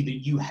intimacy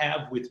that you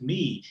have with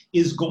me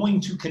is going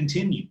to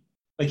continue.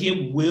 Like,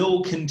 it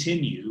will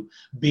continue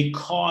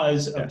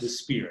because of the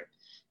Spirit.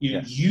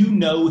 You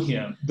know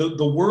him.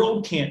 The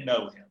world can't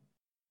know him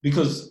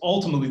because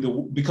ultimately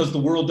because the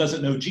world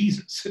doesn't know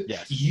Jesus.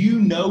 Yes. You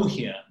know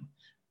him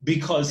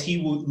because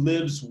he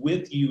lives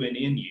with you and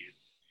in you.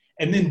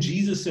 And then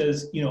Jesus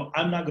says, you know,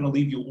 I'm not going to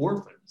leave you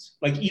orphans.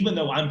 Like, even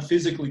though I'm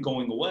physically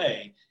going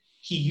away,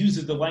 he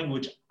uses the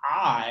language,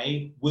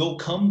 I will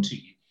come to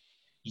you.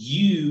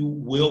 You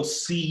will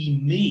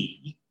see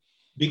me.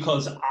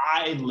 Because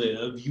I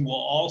live, you will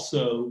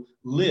also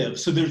live.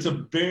 So there's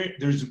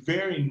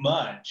very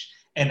much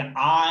an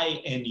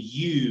I and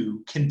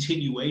you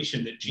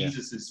continuation that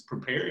Jesus is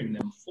preparing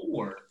them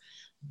for.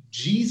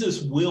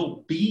 Jesus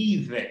will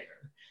be there.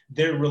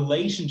 Their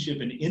relationship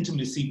and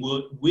intimacy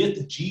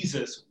with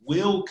Jesus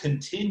will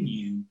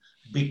continue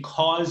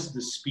because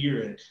the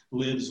Spirit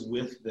lives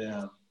with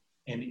them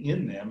and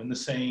in them. And the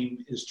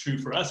same is true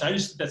for us. I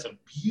just think that's a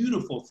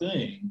beautiful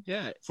thing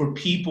for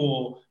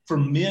people, for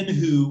men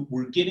who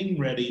were getting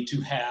ready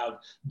to have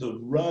the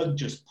rug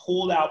just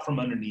pulled out from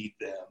underneath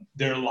them.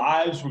 Their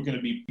lives were going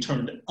to be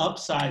turned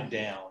upside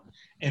down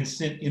and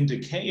sent into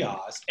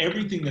chaos.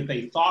 Everything that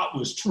they thought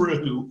was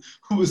true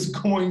was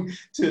going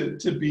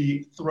to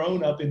be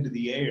thrown up into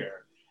the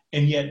air.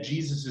 And yet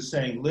Jesus is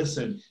saying,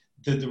 listen,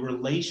 the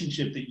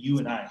relationship that you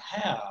and I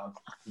have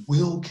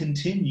will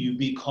continue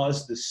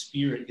because the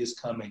Spirit is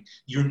coming.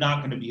 You're not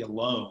going to be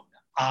alone.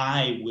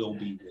 I will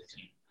be with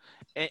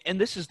you.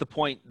 And this is the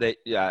point that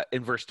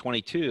in verse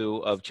 22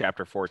 of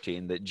chapter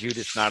 14, that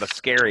Judas, not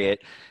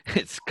Iscariot,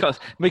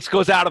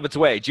 goes out of its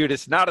way.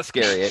 Judas, not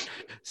Iscariot,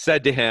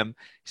 said to him,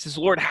 he says,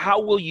 Lord, how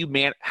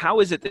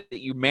is it that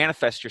you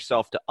manifest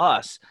yourself to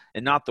us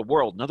and not the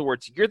world? In other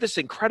words, you're this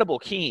incredible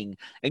king,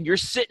 and you're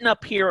sitting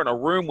up here in a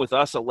room with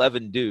us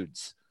 11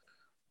 dudes.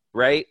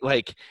 Right?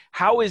 Like,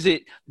 how is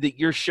it that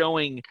you're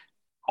showing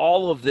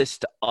all of this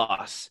to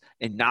us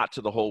and not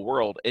to the whole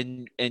world?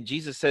 And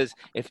Jesus says,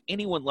 if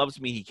anyone loves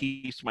me, he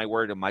keeps my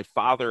word, and my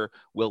Father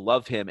will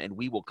love him, and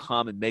we will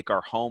come and make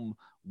our home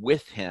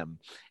with him.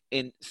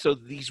 And so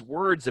these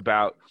words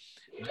about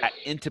that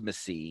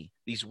intimacy,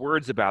 these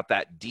words about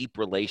that deep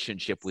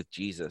relationship with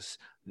Jesus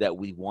that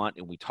we want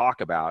and we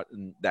talk about,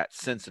 and that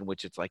sense in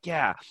which it's like,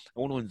 yeah, I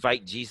want to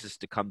invite Jesus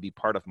to come be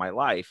part of my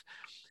life.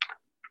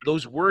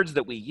 Those words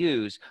that we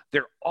use,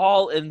 they're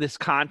all in this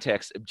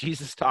context of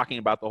Jesus talking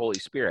about the Holy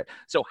Spirit.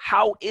 So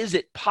how is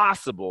it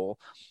possible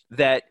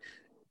that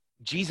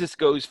Jesus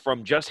goes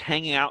from just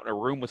hanging out in a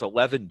room with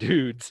 11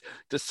 dudes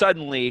to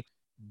suddenly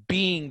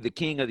being the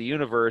king of the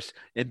universe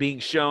and being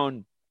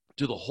shown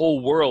to the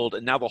whole world,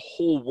 and now the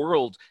whole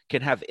world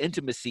can have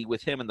intimacy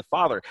with him and the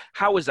Father?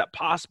 How is that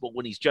possible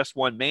when he's just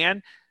one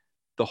man?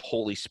 The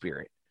Holy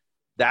Spirit.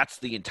 That's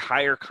the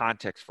entire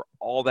context for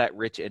all that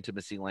rich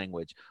intimacy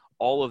language.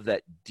 All of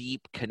that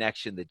deep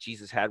connection that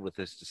Jesus had with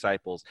his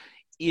disciples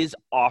is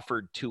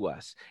offered to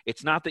us.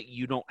 It's not that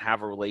you don't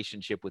have a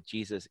relationship with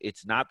Jesus.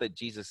 It's not that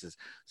Jesus is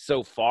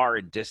so far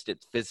and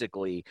distant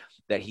physically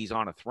that he's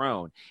on a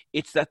throne.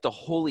 It's that the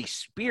Holy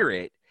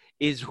Spirit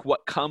is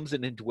what comes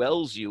and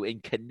indwells you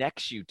and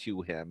connects you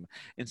to him.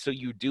 And so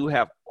you do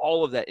have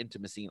all of that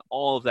intimacy and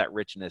all of that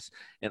richness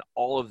and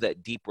all of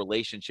that deep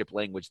relationship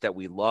language that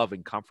we love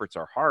and comforts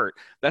our heart.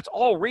 That's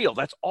all real.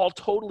 That's all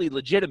totally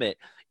legitimate.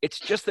 It's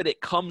just that it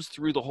comes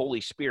through the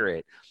Holy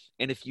Spirit.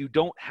 And if you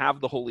don't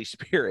have the Holy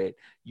Spirit,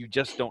 you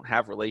just don't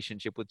have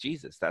relationship with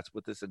Jesus. That's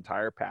what this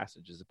entire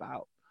passage is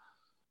about.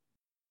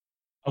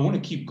 I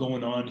want to keep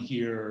going on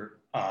here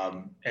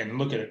and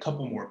look at a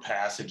couple more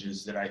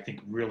passages that I think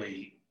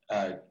really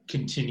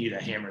continue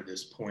to hammer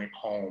this point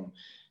home.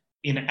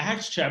 In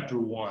Acts chapter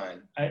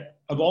 1,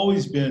 I've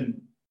always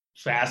been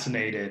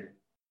fascinated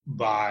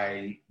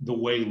by the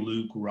way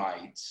Luke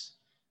writes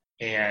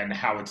and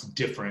how it's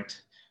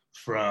different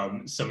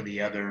from some of the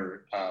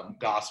other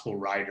gospel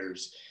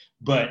writers.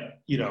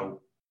 But, you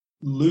know,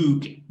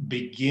 Luke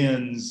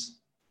begins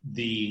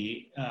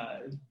the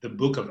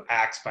book of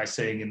Acts by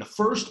saying, in the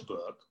first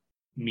book,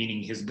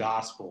 meaning his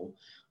gospel,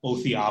 O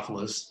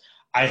Theophilus,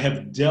 I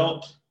have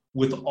dealt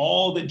with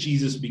all that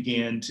Jesus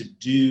began to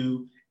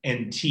do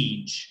and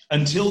teach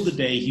until the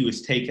day he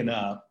was taken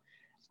up,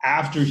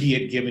 after he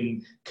had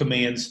given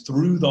commands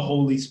through the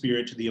Holy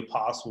Spirit to the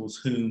apostles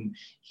whom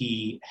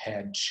he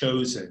had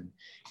chosen.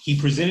 He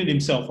presented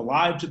himself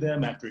alive to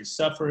them after his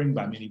suffering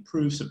by many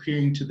proofs,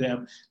 appearing to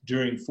them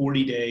during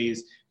 40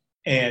 days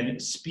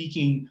and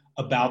speaking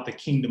about the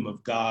kingdom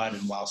of God.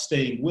 And while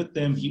staying with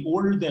them, he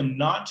ordered them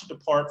not to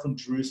depart from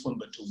Jerusalem,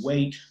 but to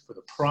wait for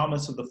the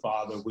promise of the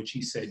Father, which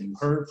he said, you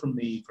heard from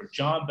me, for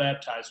John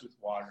baptized with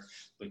water,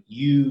 but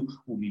you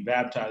will be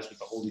baptized with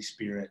the Holy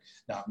Spirit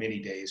not many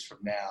days from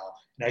now.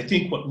 And I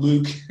think what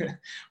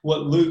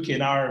Luke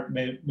in our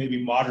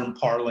maybe modern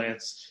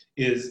parlance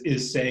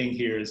is saying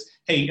here is,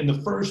 hey, in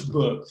the first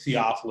book,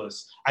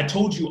 Theophilus, I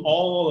told you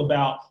all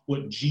about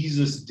what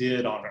Jesus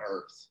did on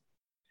earth.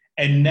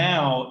 And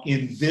now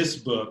in this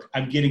book,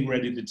 I'm getting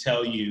ready to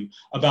tell you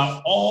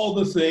about all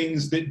the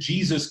things that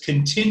Jesus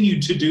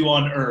continued to do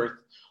on earth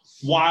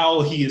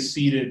while he is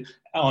seated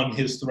on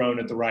his throne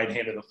at the right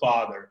hand of the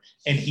Father.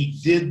 And he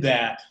did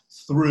that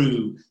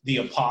through the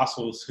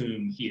apostles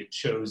whom he had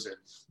chosen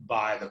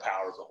by the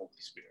power of the Holy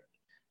Spirit.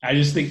 I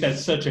just think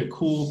that's such a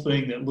cool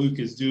thing that Luke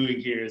is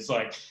doing here. It's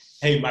like,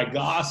 hey, my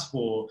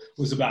gospel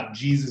was about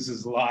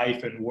Jesus's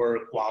life and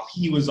work while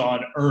he was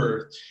on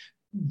earth.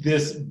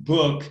 This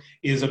book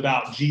is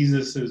about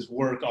Jesus's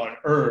work on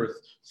earth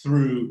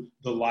through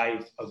the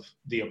life of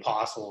the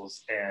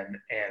apostles and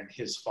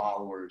his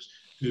followers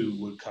who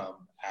would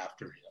come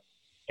after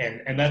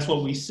him. And that's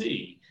what we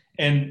see.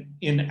 And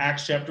in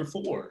Acts chapter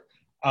 4,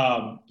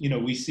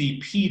 we see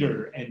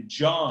Peter and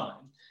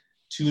John,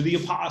 two of the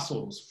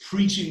apostles,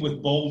 preaching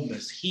with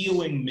boldness,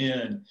 healing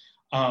men.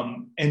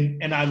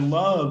 And I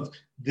love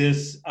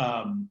this,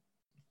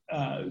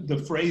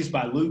 the phrase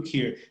by Luke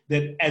here,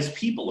 that as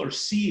people are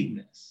seeing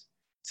this,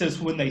 it says,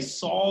 when they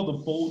saw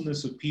the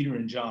boldness of Peter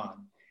and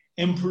John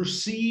and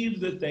perceived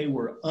that they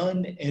were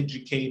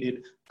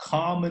uneducated,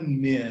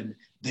 common men,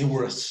 they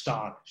were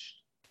astonished.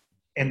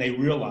 And they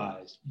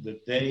realized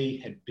that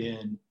they had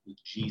been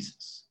with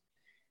Jesus.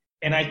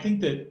 And I think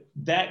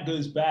that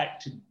goes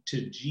back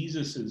to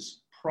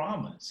Jesus's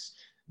promise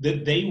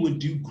that they would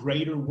do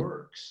greater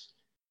works.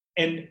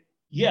 And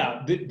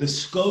yeah, the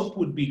scope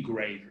would be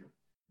greater.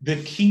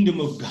 The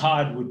kingdom of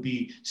God would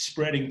be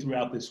spreading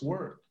throughout this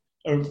world.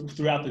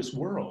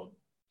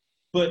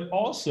 But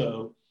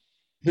also,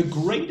 the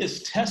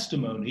greatest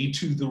testimony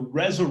to the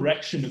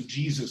resurrection of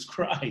Jesus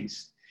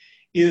Christ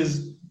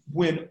is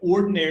when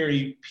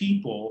ordinary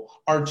people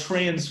are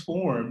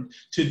transformed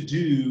to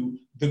do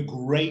the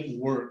great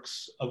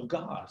works of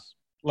God.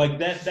 Like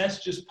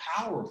that's just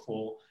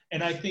powerful.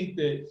 And I think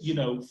that,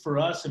 for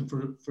us and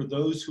for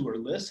those who are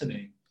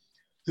listening,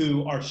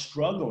 who are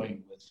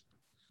struggling with,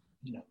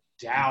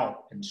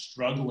 doubt and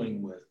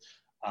struggling with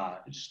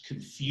just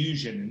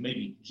confusion and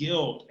maybe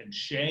guilt and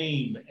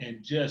shame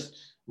and just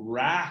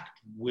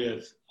racked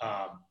with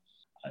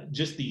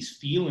just these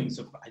feelings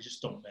of, I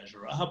just don't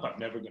measure up. I'm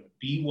never going to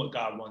be what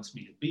God wants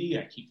me to be.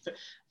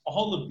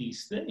 All of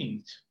these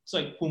things. It's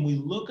like when we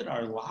look at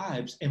our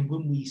lives and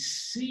when we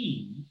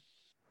see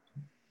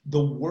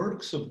the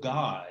works of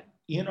God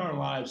in our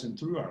lives and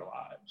through our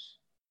lives,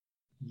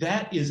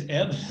 that is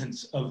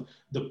evidence of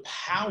the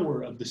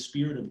power of the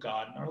Spirit of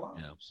God in our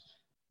lives.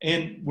 Yeah.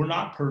 And we're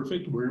not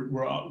perfect. We're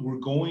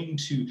going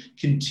to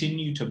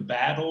continue to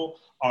battle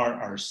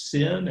our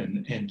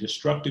sin and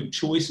destructive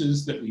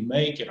choices that we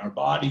make in our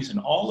bodies and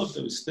all of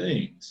those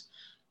things.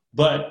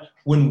 But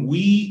when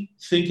we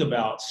think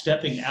about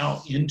stepping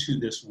out into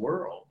this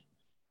world,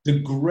 the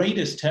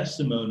greatest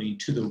testimony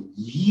to the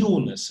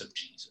realness of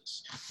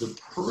Jesus, the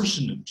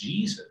person of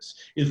Jesus,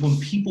 is when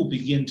people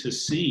begin to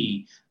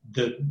see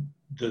the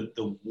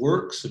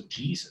works of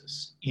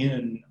Jesus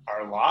in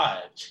our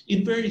lives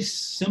in very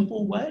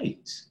simple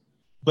ways.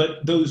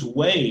 But those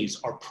ways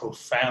are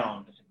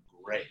profound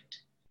and great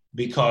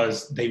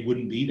because they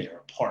wouldn't be there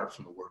apart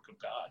from the work of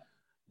God.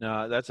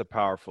 No, that's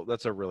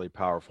a really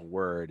powerful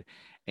word.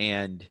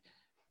 And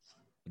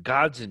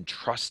God's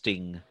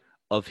entrusting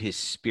of his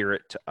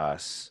Spirit to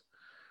us,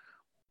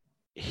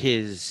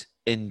 his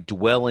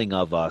indwelling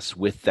of us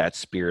with that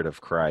Spirit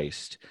of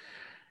Christ.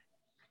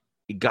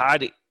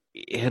 God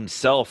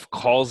himself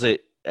calls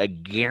it a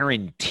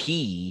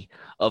guarantee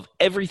of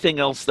everything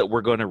else that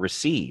we're going to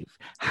receive.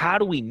 How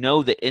do we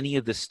know that any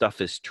of this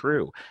stuff is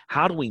true?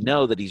 How do we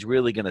know that he's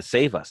really going to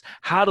save us?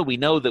 How do we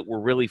know that we're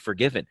really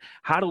forgiven?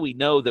 How do we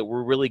know that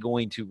we're really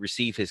going to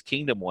receive his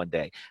kingdom one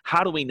day?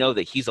 How do we know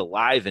that he's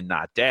alive and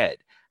not dead?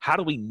 How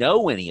do we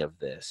know any of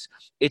this?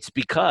 It's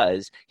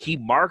because he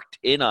marked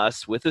in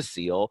us with a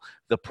seal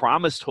the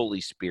promised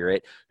Holy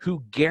Spirit,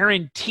 who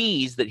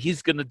guarantees that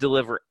he's going to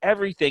deliver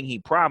everything he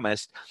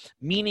promised,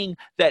 meaning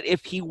that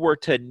if he were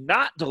to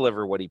not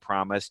deliver what he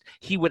promised,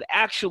 he would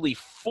actually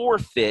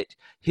forfeit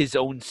his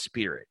own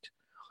spirit.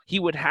 He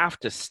would have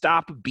to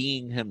stop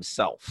being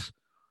himself.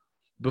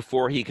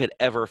 before he could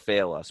ever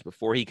fail us,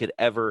 before he could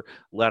ever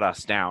let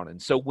us down.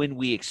 And so when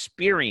we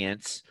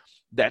experience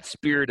that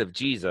Spirit of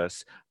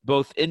Jesus,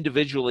 both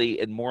individually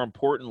and more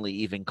importantly,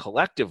 even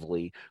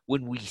collectively,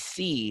 when we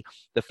see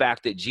the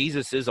fact that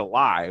Jesus is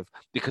alive,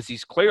 because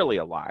he's clearly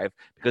alive,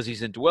 because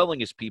he's indwelling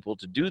his people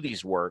to do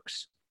these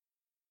works,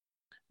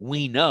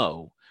 we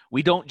know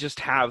we don't just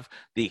have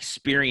the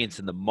experience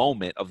in the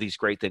moment of these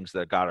great things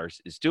that God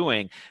is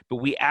doing, but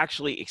we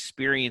actually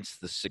experience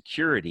the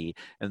security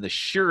and the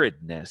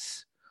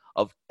assuredness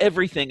of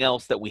everything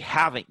else that we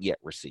haven't yet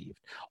received,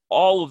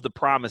 all of the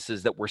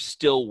promises that we're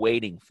still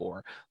waiting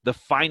for, the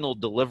final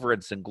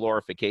deliverance and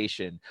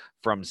glorification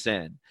from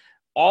sin.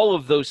 All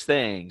of those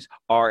things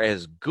are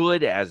as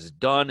good as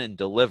done and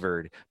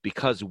delivered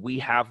because we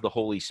have the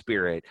Holy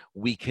Spirit.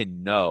 We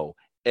can know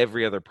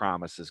every other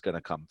promise is going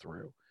to come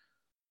through.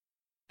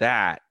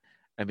 That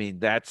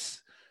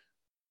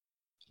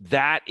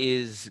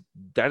is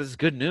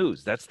good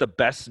news. That's the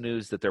best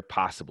news that there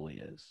possibly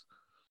is.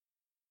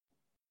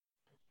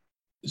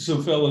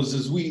 So, fellas,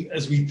 as we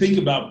think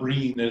about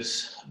bringing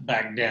this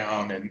back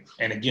down,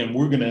 and again,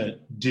 we're going to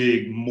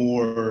dig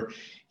more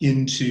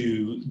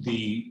into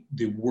the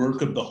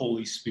work of the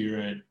Holy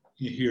Spirit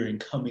here in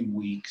coming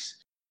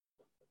weeks.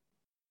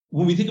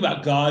 When we think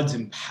about God's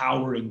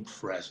empowering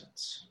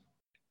presence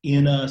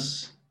in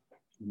us,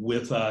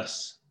 with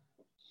us,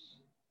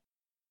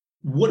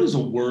 what is a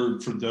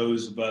word for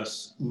those of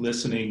us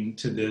listening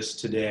to this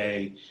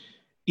today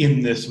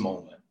in this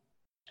moment?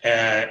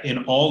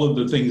 In all of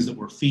the things that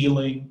we're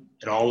feeling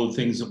and all of the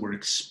things that we're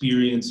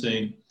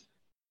experiencing,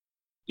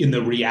 in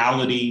the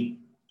reality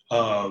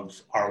of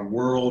our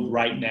world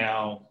right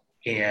now,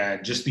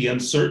 and just the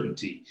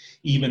uncertainty,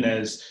 even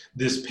as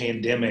this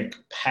pandemic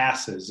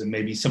passes and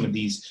maybe some of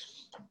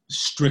these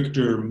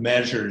stricter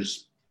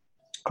measures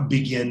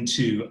begin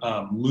to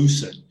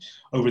loosen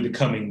over the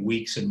coming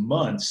weeks and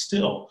months,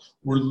 still,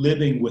 we're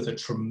living with a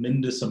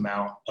tremendous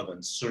amount of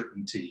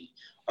uncertainty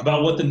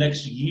about what the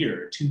next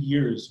year, 2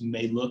 years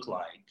may look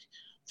like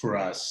for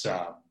us,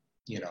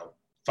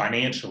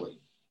 financially,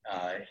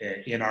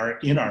 in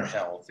our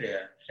health,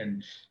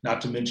 and not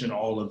to mention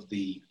all of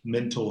the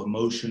mental,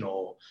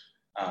 emotional,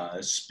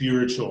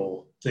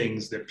 spiritual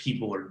things that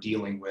people are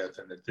dealing with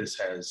and that this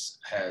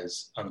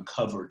has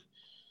uncovered.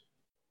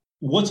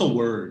 What's a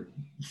word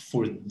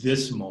for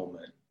this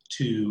moment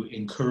to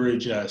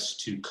encourage us,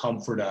 to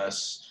comfort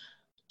us,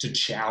 to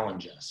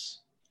challenge us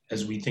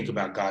as we think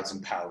about God's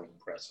empowering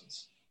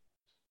presence?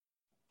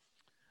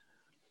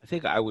 I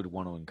think I would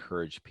want to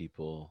encourage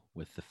people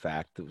with the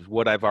fact that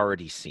what I've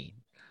already seen,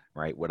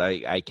 right? What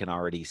I can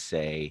already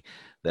say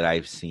that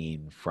I've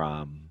seen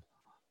from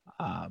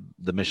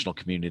the missional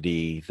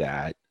community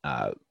that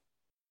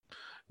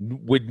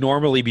would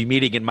normally be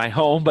meeting in my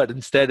home, but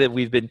instead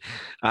we've been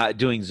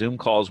doing Zoom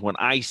calls. When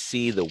I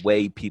see the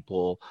way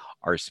people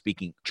are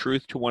speaking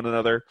truth to one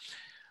another,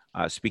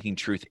 speaking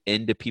truth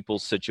into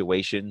people's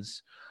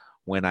situations,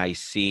 when I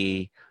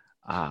see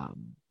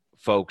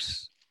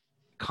folks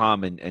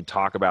come and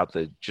talk about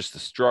the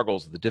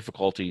struggles, the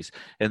difficulties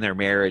in their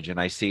marriage, and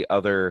I see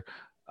other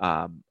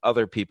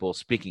people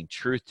speaking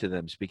truth to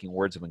them, speaking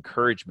words of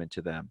encouragement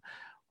to them,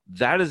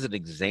 that is an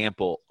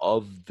example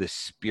of the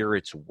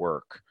Spirit's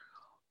work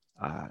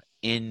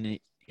in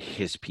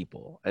his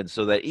people. And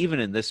so that even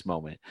in this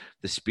moment,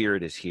 the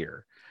Spirit is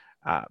here.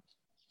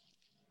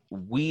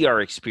 We are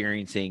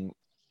experiencing,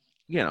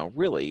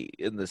 really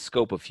in the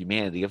scope of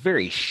humanity, a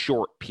very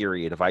short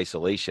period of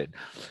isolation.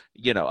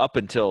 Up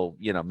until,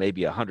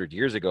 maybe 100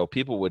 years ago,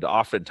 people would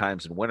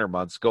oftentimes in winter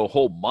months go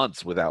whole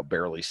months without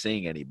barely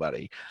seeing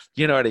anybody.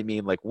 You know what I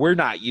mean? Like, we're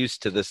not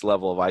used to this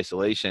level of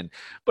isolation,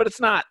 but it's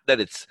not that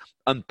it's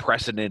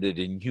unprecedented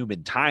in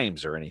human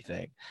times or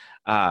anything.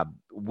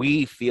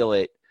 We feel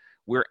it.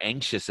 We're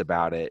anxious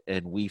about it,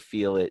 and we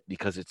feel it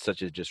because it's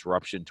such a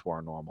disruption to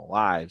our normal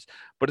lives,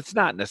 but it's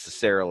not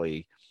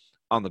necessarily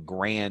on the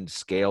grand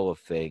scale of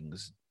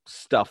things,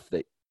 stuff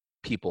that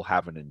people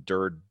haven't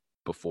endured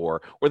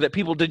before, or that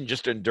people didn't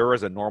just endure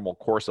as a normal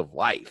course of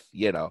life.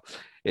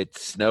 It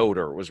snowed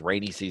or it was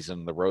rainy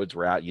season, the roads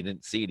were out, you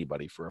didn't see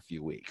anybody for a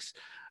few weeks.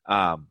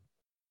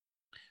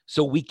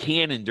 So we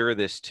can endure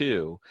this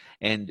too.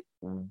 And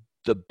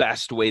the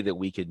best way that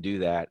we can do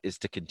that is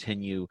to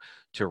continue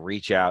to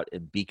reach out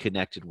and be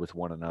connected with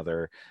one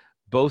another,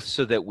 both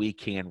so that we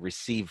can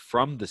receive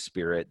from the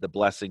Spirit the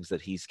blessings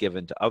that he's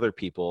given to other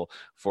people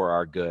for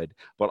our good,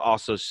 but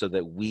also so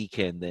that we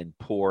can then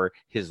pour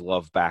his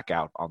love back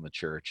out on the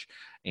church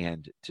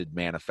and to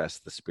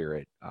manifest the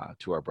Spirit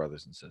to our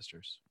brothers and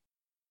sisters.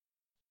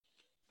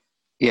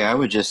 Yeah, I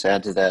would just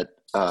add to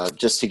that,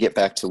 just to get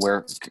back to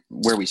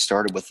where we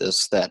started with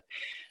this, that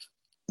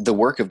the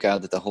work of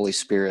God that the Holy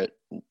Spirit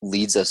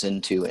leads us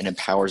into and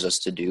empowers us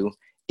to do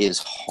is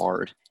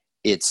hard.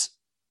 It's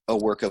a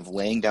work of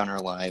laying down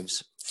our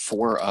lives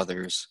for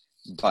others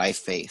by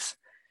faith.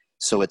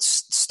 So it's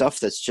stuff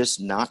that's just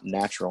not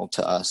natural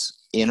to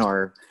us in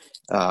our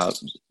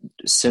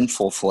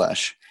sinful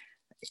flesh.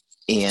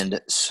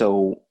 And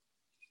so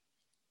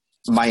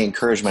my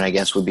encouragement, I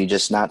guess, would be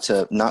just not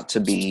to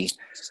be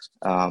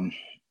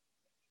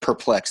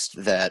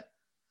perplexed that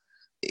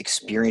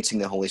experiencing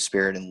the Holy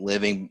Spirit and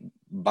living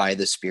by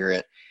the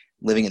Spirit,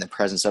 living in the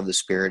presence of the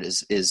Spirit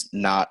is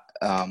not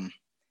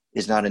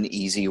an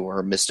easy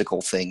or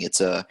mystical thing.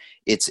 It's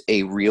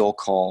a real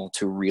call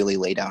to really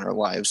lay down our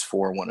lives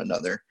for one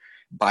another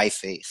by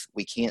faith.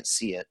 We can't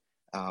see it.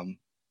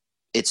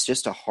 It's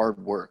just a hard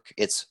work.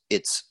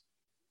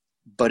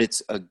 But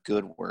it's a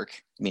good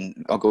work. I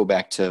mean, I'll go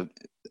back to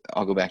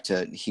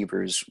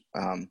Hebrews.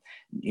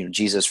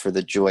 Jesus, for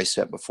the joy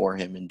set before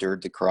him,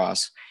 endured the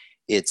cross.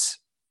 It's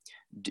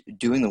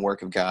doing the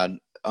work of God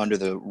under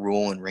the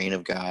rule and reign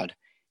of God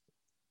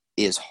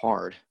is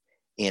hard,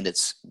 and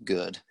it's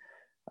good.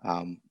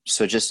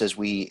 So just as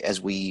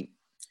we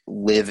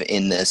live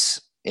in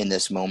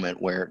this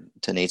moment where,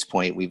 to Nate's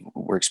point,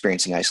 we're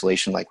experiencing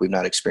isolation like we've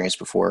not experienced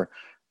before.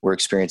 We're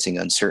experiencing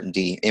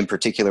uncertainty, in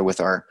particular with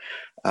our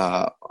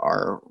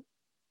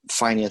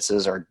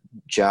finances, our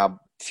job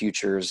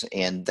futures,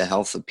 and the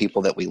health of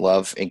people that we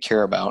love and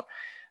care about.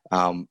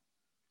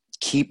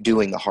 Keep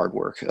doing the hard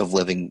work of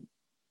living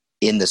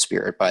in the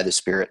Spirit, by the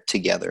Spirit,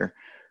 together.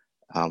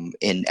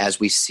 And as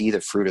we see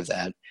the fruit of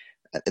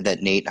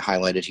that Nate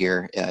highlighted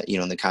here,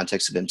 in the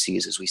context of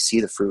MCs, as we see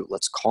the fruit,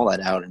 let's call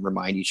that out and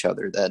remind each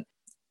other that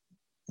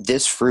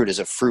this fruit is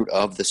a fruit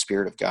of the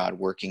Spirit of God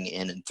working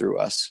in and through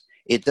us.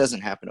 It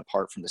doesn't happen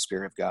apart from the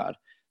Spirit of God.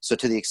 So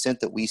to the extent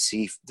that we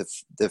see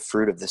the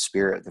fruit of the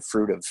Spirit, the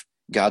fruit of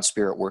God's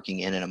Spirit working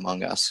in and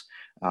among us,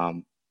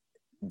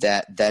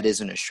 that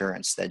is an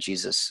assurance that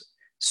Jesus'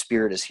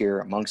 Spirit is here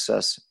amongst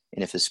us.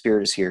 And if his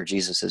Spirit is here,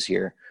 Jesus is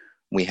here.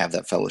 We have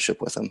that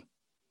fellowship with him.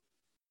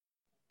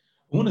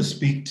 I want to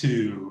speak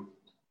to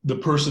the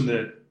person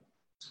that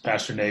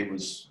Pastor Nate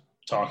was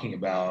talking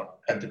about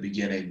at the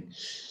beginning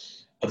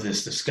of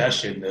this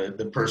discussion,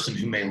 the person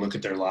who may look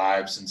at their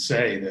lives and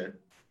say that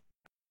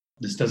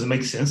this doesn't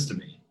make sense to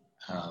me.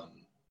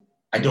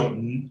 I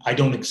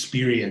don't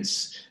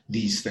experience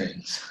these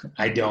things.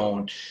 I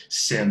don't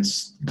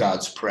sense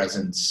God's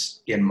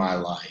presence in my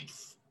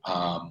life.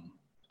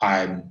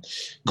 I'm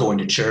going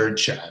to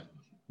church. I'm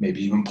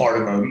maybe even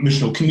part of a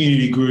missional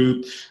community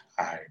group.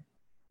 I'm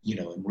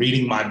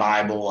reading my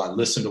Bible. I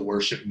listen to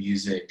worship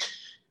music.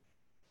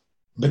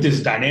 But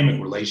this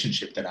dynamic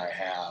relationship that I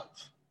have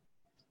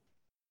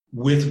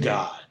with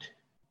God,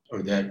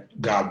 or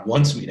that God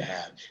wants me to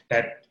have,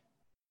 that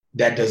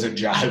doesn't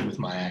jive with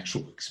my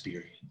actual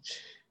experience.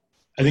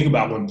 I think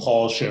about when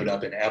Paul showed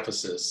up in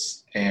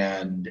Ephesus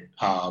and,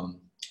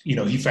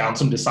 he found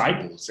some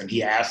disciples and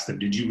he asked them,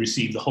 did you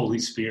receive the Holy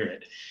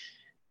Spirit?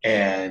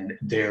 And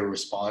their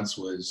response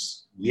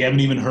was, we haven't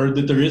even heard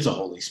that there is a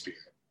Holy Spirit.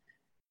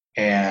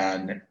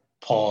 And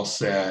Paul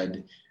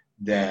said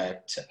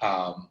that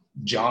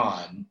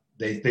John,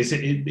 they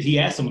said, he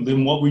asked them,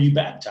 then what were you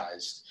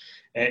baptized?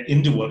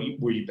 Into what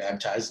were you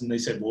baptized? And they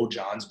said, well,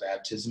 John's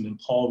baptism. And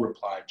Paul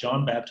replied,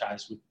 John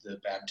baptized with the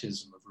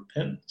baptism of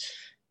repentance,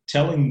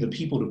 telling the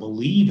people to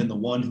believe in the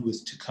one who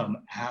is to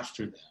come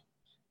after them.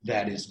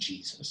 That is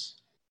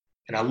Jesus.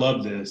 And I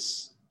love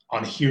this.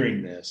 On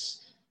hearing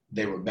this,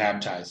 they were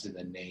baptized in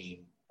the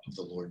name of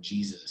the Lord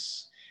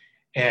Jesus.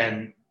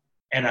 And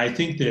I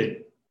think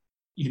that,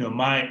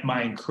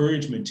 my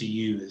encouragement to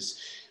you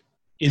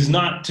is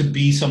not to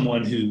be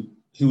someone who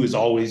is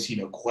always,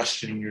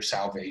 questioning your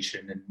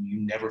salvation and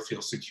you never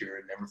feel secure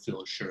and never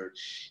feel assured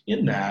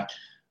in that.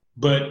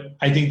 But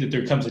I think that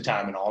there comes a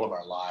time in all of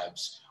our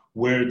lives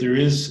where there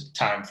is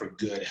time for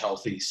good,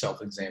 healthy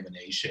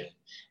self-examination.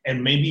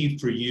 And maybe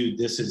for you,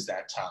 this is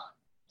that time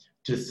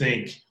to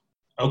think,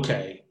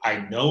 okay,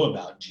 I know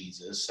about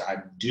Jesus.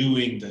 I'm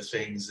doing the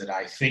things that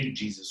I think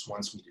Jesus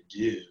wants me to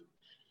do.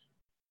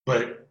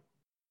 But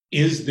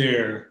is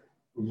there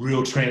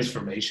real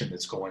transformation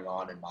that's going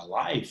on in my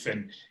life?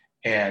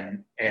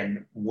 And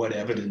what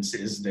evidence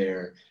is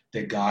there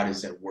that God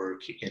is at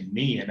work in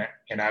me?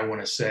 And I want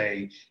to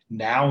say,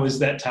 now is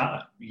that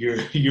time. You're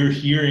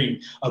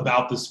hearing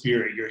about the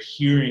Spirit. You're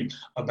hearing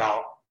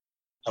about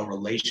a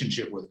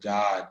relationship with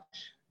God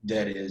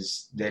that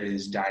is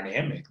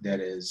dynamic, that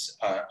is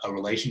a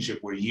relationship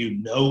where you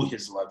know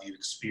his love, you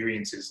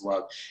experience his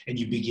love, and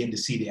you begin to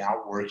see the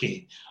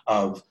outworking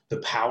of the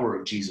power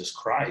of Jesus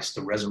Christ,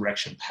 the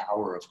resurrection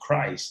power of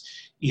Christ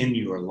in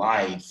your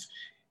life.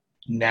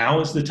 Now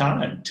is the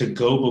time to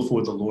go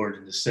before the Lord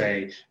and to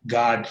say,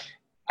 God,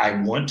 I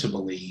want to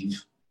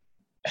believe.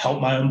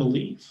 Help my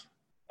unbelief.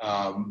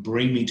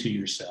 Bring me to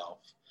yourself.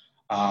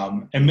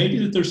 And maybe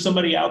that there's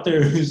somebody out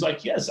there who's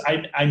like, yes,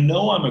 I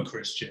know I'm a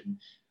Christian.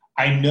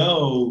 I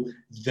know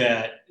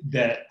that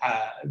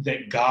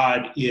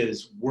God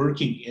is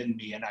working in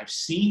me, and I've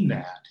seen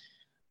that.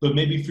 But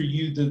maybe for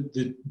you,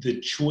 the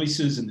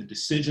choices and the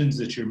decisions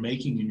that you're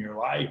making in your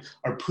life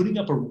are putting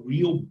up a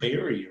real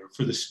barrier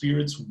for the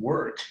Spirit's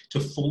work to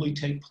fully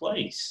take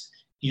place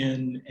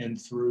in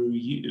and through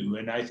you.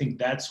 And I think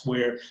that's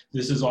where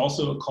this is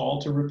also a call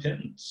to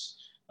repentance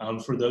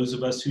for those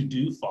of us who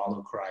do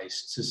follow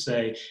Christ, to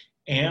say,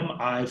 am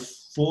I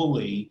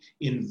fully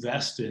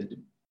invested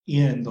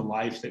in the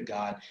life that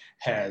God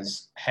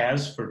has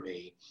for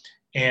me?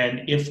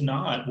 And if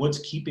not, what's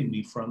keeping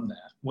me from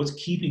that? What's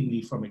keeping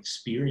me from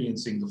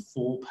experiencing the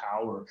full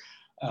power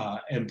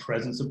and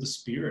presence of the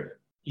Spirit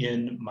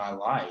in my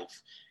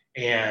life?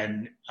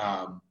 And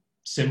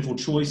sinful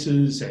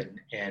choices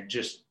and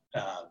just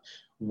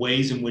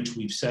ways in which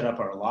we've set up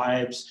our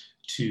lives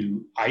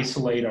to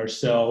isolate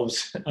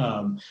ourselves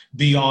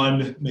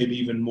beyond maybe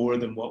even more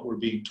than what we're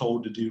being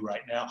told to do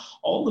right now.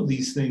 All of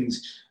these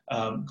things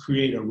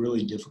create a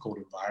really difficult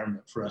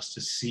environment for us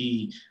to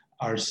see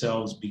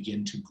ourselves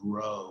begin to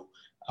grow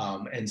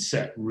and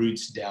set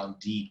roots down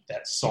deep,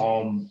 that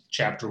Psalm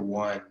chapter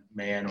 1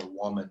 man or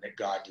woman that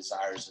God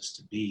desires us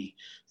to be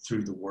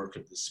through the work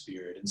of the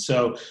Spirit. And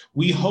so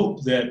we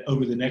hope that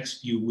over the next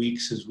few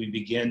weeks, as we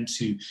begin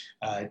to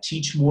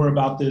teach more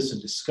about this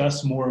and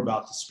discuss more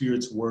about the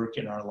Spirit's work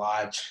in our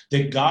lives,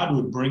 that God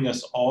would bring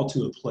us all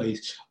to a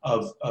place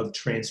of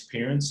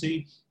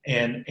transparency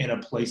and a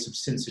place of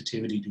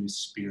sensitivity to his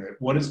Spirit.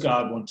 What does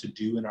God want to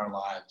do in our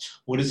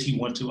lives? What does he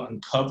want to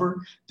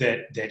uncover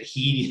that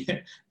he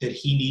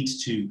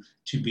needs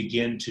to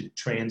begin to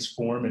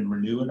transform and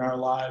renew in our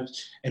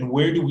lives? And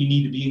where do we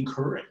need to be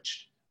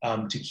encouraged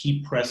to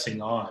keep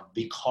pressing on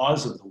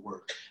because of the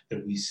work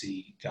that we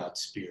see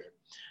God's Spirit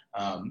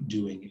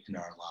doing in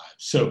our lives?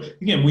 So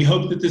again, we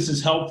hope that this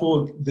is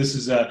helpful. This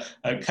is a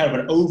kind of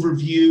an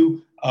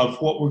overview of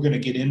what we're going to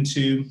get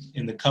into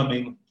in the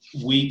coming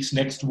weeks.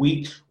 Next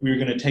week, we're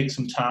going to take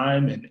some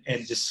time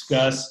and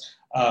discuss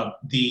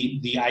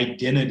the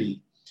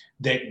identity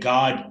that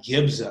God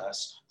gives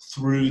us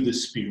through the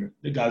Spirit,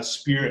 that God's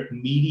Spirit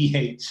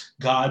mediates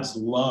God's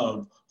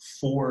love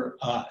for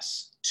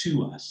us,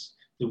 to us,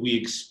 that we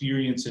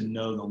experience and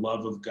know the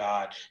love of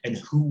God and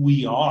who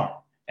we are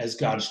as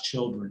God's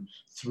children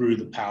through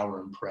the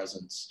power and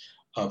presence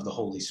of the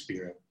Holy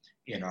Spirit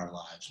in our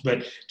lives.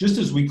 But just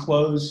as we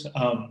close,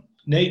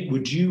 Nate,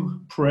 would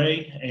you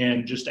pray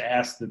and just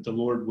ask that the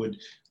Lord would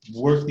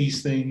work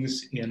these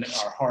things in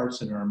our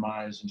hearts and our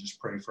minds, and just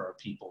pray for our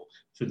people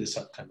for this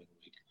upcoming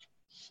week?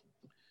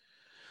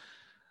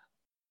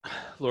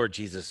 Lord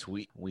Jesus,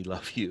 we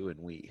love you, and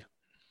we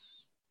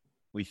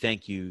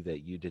thank you that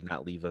you did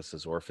not leave us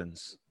as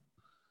orphans.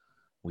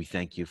 We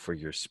thank you for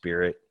your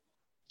Spirit.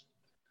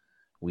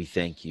 We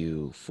thank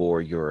you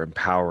for your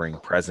empowering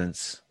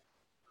presence,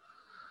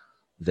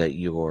 that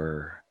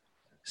your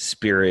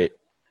Spirit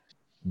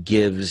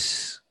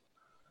gives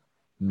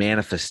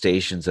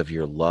manifestations of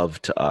your love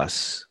to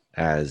us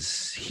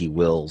as he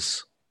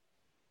wills.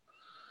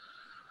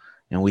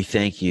 And we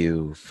thank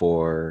you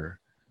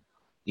for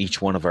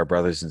each one of our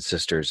brothers and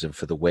sisters and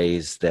for the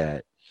ways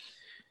that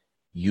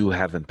you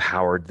have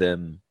empowered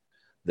them,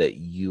 that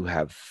you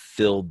have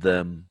filled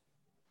them,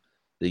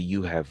 that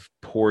you have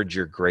poured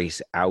your grace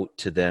out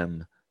to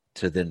them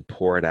to then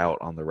pour it out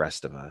on the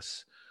rest of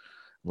us.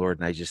 Lord,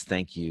 and I just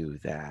thank you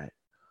that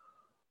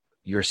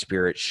your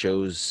Spirit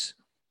shows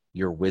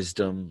your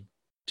wisdom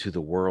to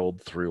the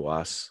world through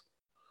us.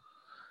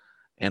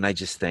 And I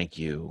just thank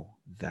you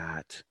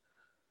that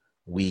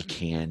we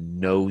can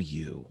know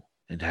you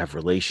and have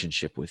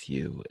relationship with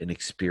you and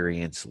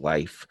experience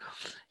life,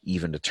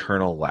 even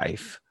eternal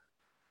life,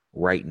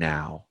 right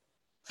now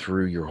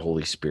through your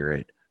Holy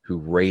Spirit, who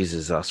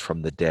raises us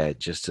from the dead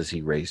just as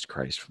he raised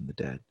Christ from the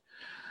dead.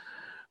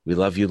 We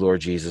love you,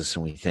 Lord Jesus,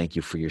 and we thank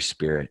you for your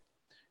Spirit.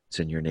 It's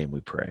in your name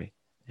we pray.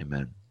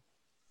 Amen.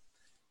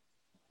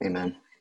 Amen.